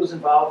 He was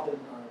involved in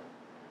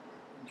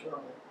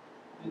internal.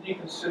 Did he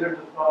consider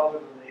the father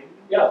of the Navy?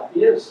 Yeah,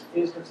 he is.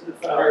 He is considered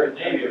Father father of the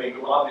Navy, I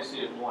mean, obviously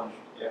it launched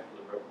after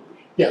the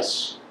Revolution.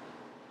 Yes.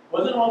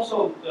 Wasn't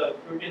also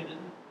Caribbean,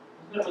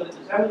 is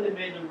that where they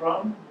made the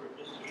rum, or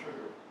just the sugar?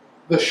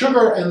 The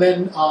sugar, and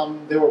then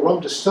there were rum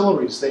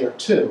distilleries there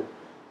too.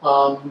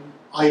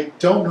 I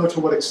don't know to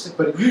what extent,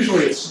 but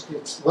usually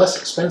it's less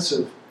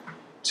expensive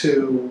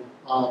to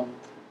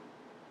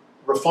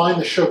refine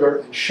the sugar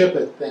and ship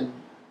it than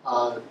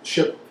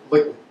ship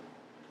liquid.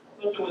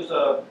 I thought there was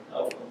a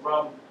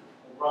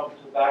rum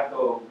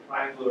tobacco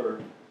triangular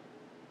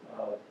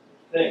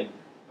thing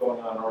going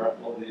on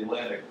around over the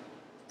Atlantic.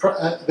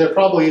 There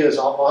probably is.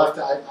 I'll have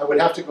to. I would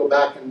have to go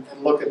back and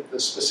look at the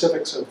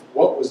specifics of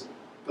what was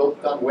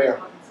done where.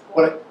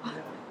 What?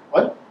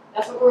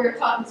 That's what we were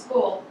taught in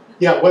school.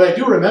 Yeah. What I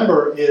do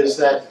remember is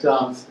that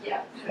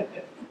Yeah.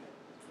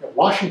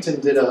 Washington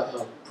did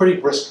a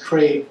pretty brisk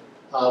trade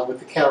with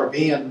the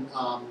Caribbean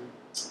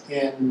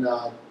in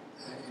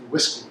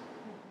whiskey.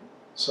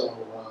 So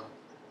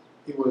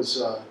he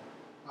was.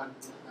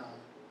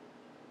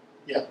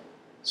 Yeah.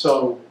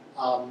 So.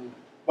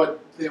 But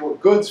there were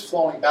goods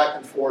flowing back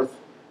and forth,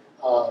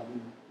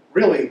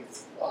 really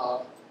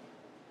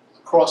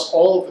across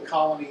all of the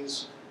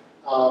colonies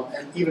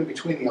and even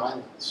between the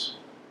islands.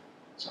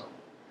 So,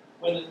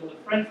 When the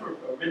French were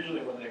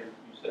originally,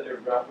 you said they were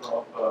dropping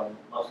off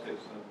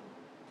muskets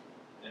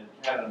and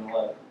cannon and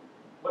lead,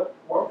 what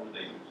port were they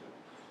using?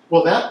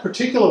 well, that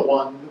particular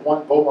one, the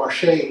one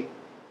Beaumarchais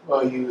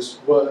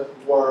used, were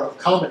a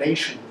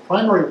combination. The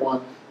primary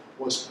one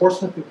was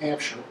Portsmouth, New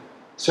Hampshire.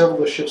 Several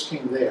of the ships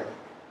came there.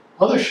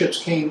 Other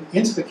ships came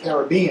into the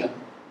Caribbean,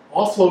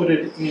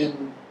 offloaded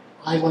in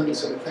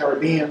islands in the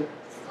Caribbean.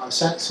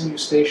 Saint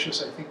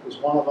Eustatius, I think, was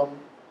one of them.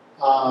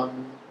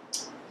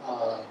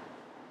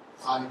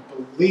 I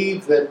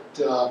believe that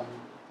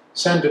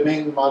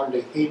Saint-Domingue,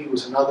 modern-day Haiti,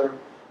 was another.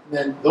 And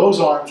then those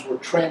arms were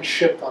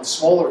transshipped on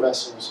smaller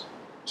vessels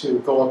to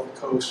go up the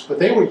coast. But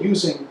they were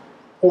using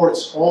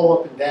ports all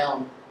up and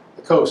down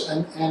the coast.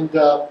 And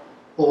the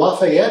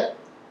Lafayette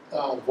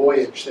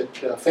voyage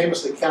that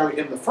famously carried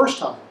him the first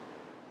time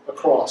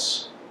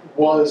across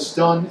was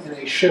done in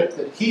a ship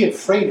that he had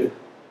freighted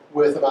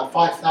with about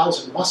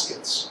 5,000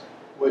 muskets,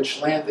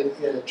 which landed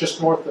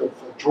just north of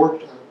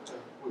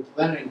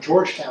landed in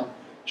Georgetown,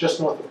 just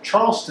north of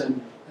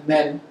Charleston, and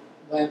then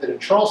landed in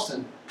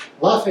Charleston.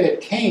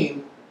 Lafayette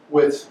came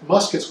with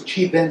muskets, which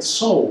he then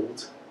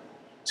sold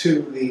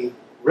to the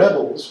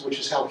rebels, which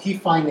is how he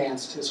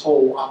financed his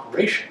whole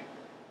operation.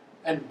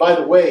 And by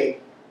the way,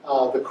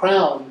 the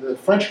crown, the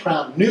French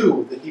crown,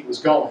 knew that he was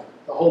going.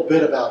 The whole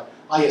bit about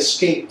I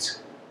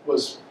escaped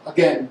was,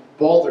 again,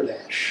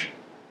 balderdash,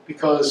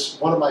 because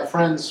one of my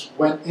friends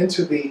went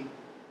into the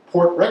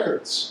port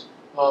records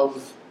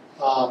of,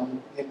 I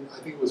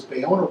think it was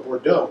Bayonne or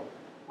Bordeaux,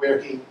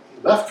 where he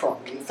left from.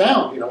 He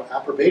found,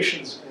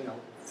 approbations,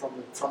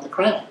 from the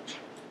crown.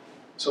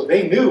 So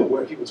they knew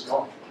where he was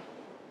going.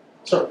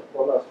 Sir?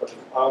 One last question.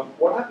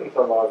 What happened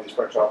to a lot of these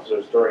French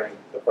officers during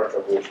the French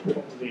Revolution? We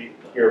don't really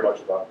hear much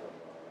about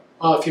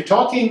them. If you're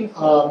talking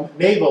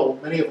naval,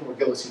 many of them were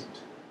guillotined.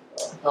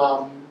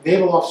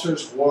 Naval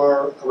officers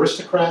were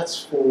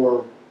aristocrats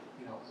for,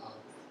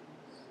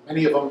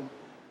 many of them,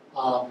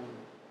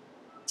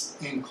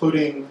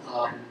 including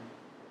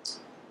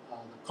the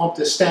Comte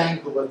d'Estaing,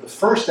 who led the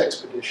first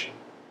expedition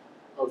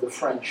of the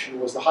French, who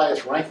was the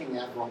highest ranking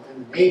admiral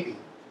in the Navy,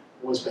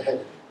 was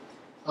beheaded.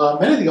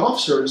 Many of the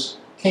officers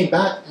came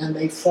back and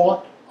they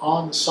fought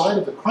on the side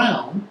of the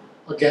crown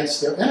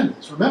against their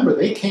enemies. Remember,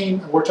 they came,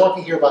 and we're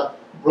talking here about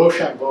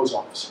Rochambeau's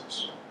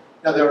officers.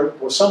 Now, there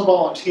were some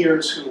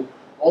volunteers who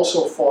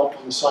also fought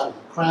on the side of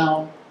the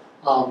crown.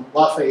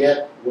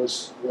 Lafayette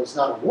was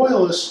not a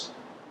royalist,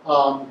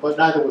 but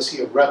neither was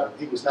he a rebel.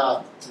 He was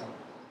not,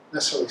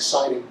 necessarily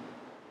siding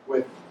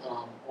with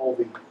all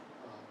the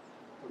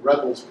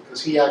rebels,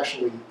 because he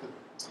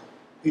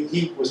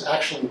was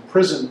actually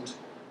imprisoned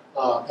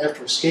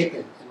after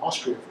escaping in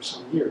Austria for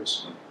some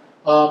years.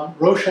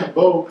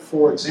 Rochambeau,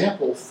 for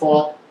example,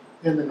 fought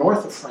in the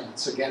north of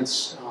France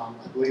against, I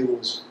believe it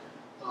was,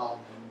 I'm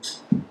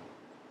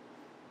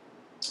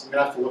going to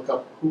have to look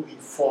up who he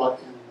fought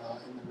in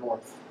the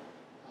north.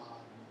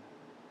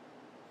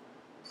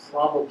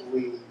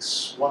 Probably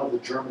one of the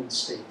German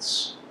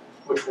states,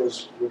 which were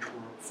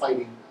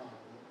fighting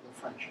the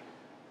French.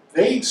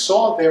 They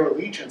saw their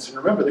allegiance, and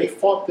remember, they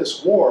fought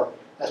this war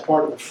as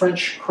part of the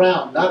French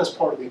crown, not as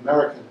part of the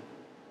American.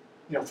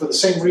 For the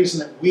same reason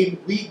that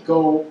we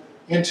go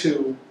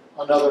into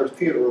another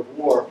theater of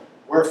war,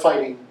 we're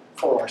fighting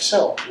for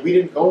ourselves. We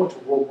didn't go into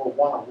World War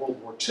I or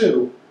World War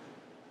II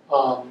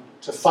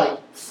to fight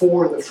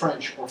for the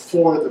French or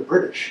for the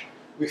British.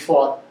 We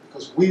fought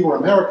because we were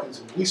Americans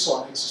and we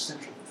saw an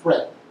existential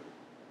threat.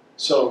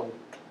 So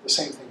the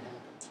same thing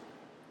happened.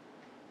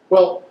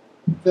 Well,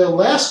 the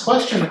last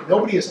question that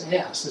nobody has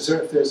asked,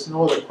 if there's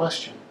no other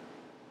question,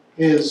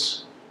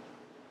 is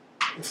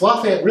if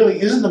Lafayette really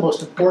isn't the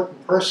most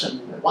important person,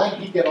 why did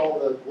he get all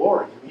the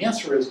glory? And the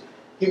answer is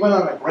he went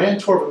on a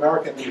grand tour of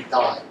America and he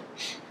died.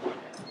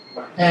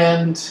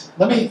 And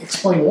let me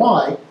explain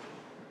why.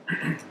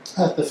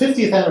 At the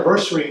 50th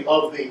anniversary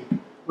of the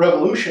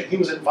Revolution, he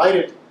was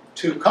invited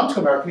to come to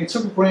America, and he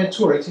took a grand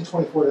tour,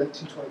 1824 to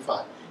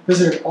 1825.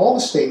 Visited all the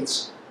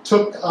states,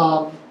 took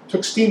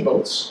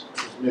steamboats,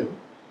 which was new,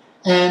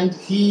 and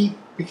he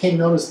became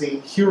known as the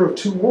hero of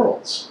two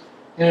worlds.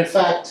 And in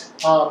fact,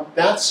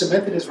 that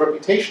cemented his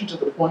reputation to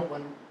the point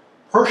when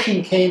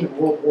Pershing came in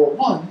World War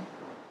I,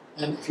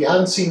 and if you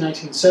haven't seen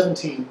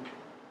 1917,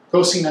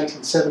 go see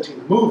 1917,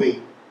 the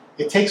movie.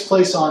 It takes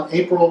place on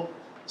April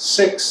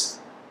 6th,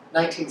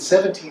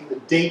 1917, the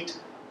date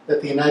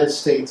that the United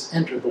States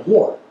entered the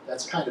war.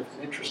 That's kind of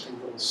an interesting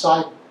little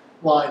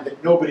sideline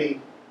that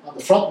nobody on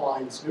the front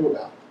lines knew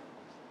about.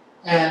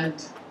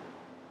 And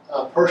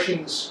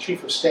Pershing's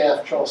chief of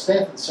staff, Charles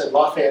Stanton, said,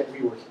 Lafayette,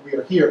 we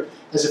are here,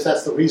 as if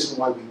that's the reason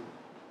why we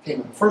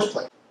came in the first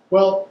place.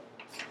 Well,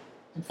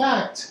 in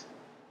fact,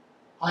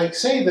 I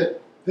say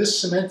that this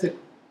cemented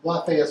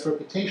Lafayette's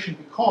reputation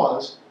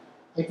because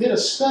I did a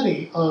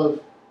study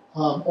of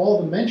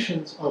all the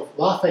mentions of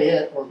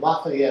Lafayette or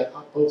Lafayette,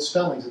 both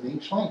spellings in the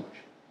English language.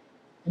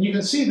 And you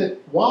can see that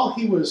while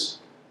he was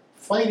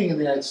fighting in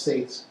the United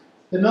States,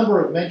 the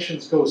number of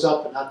mentions goes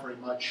up, but not very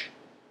much.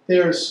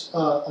 There's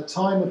a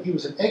time when he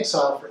was in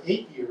exile for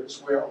 8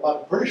 years where a lot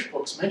of British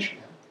books mention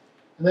him,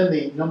 and then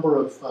the number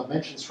of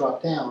mentions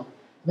drop down.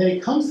 And then he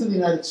comes to the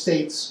United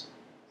States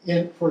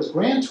for his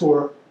grand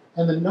tour,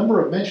 and the number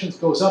of mentions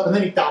goes up, and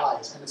then he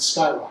dies, and it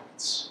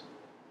skyrockets,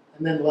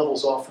 and then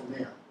levels off from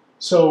there.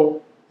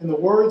 So, in the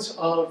words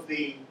of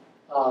the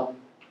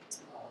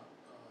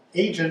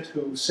agent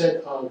who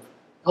said of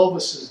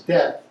Elvis's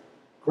death,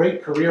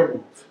 great career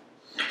move.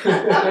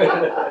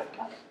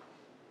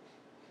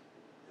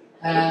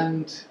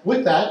 And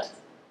with that,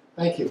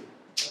 thank you.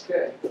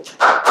 Okay.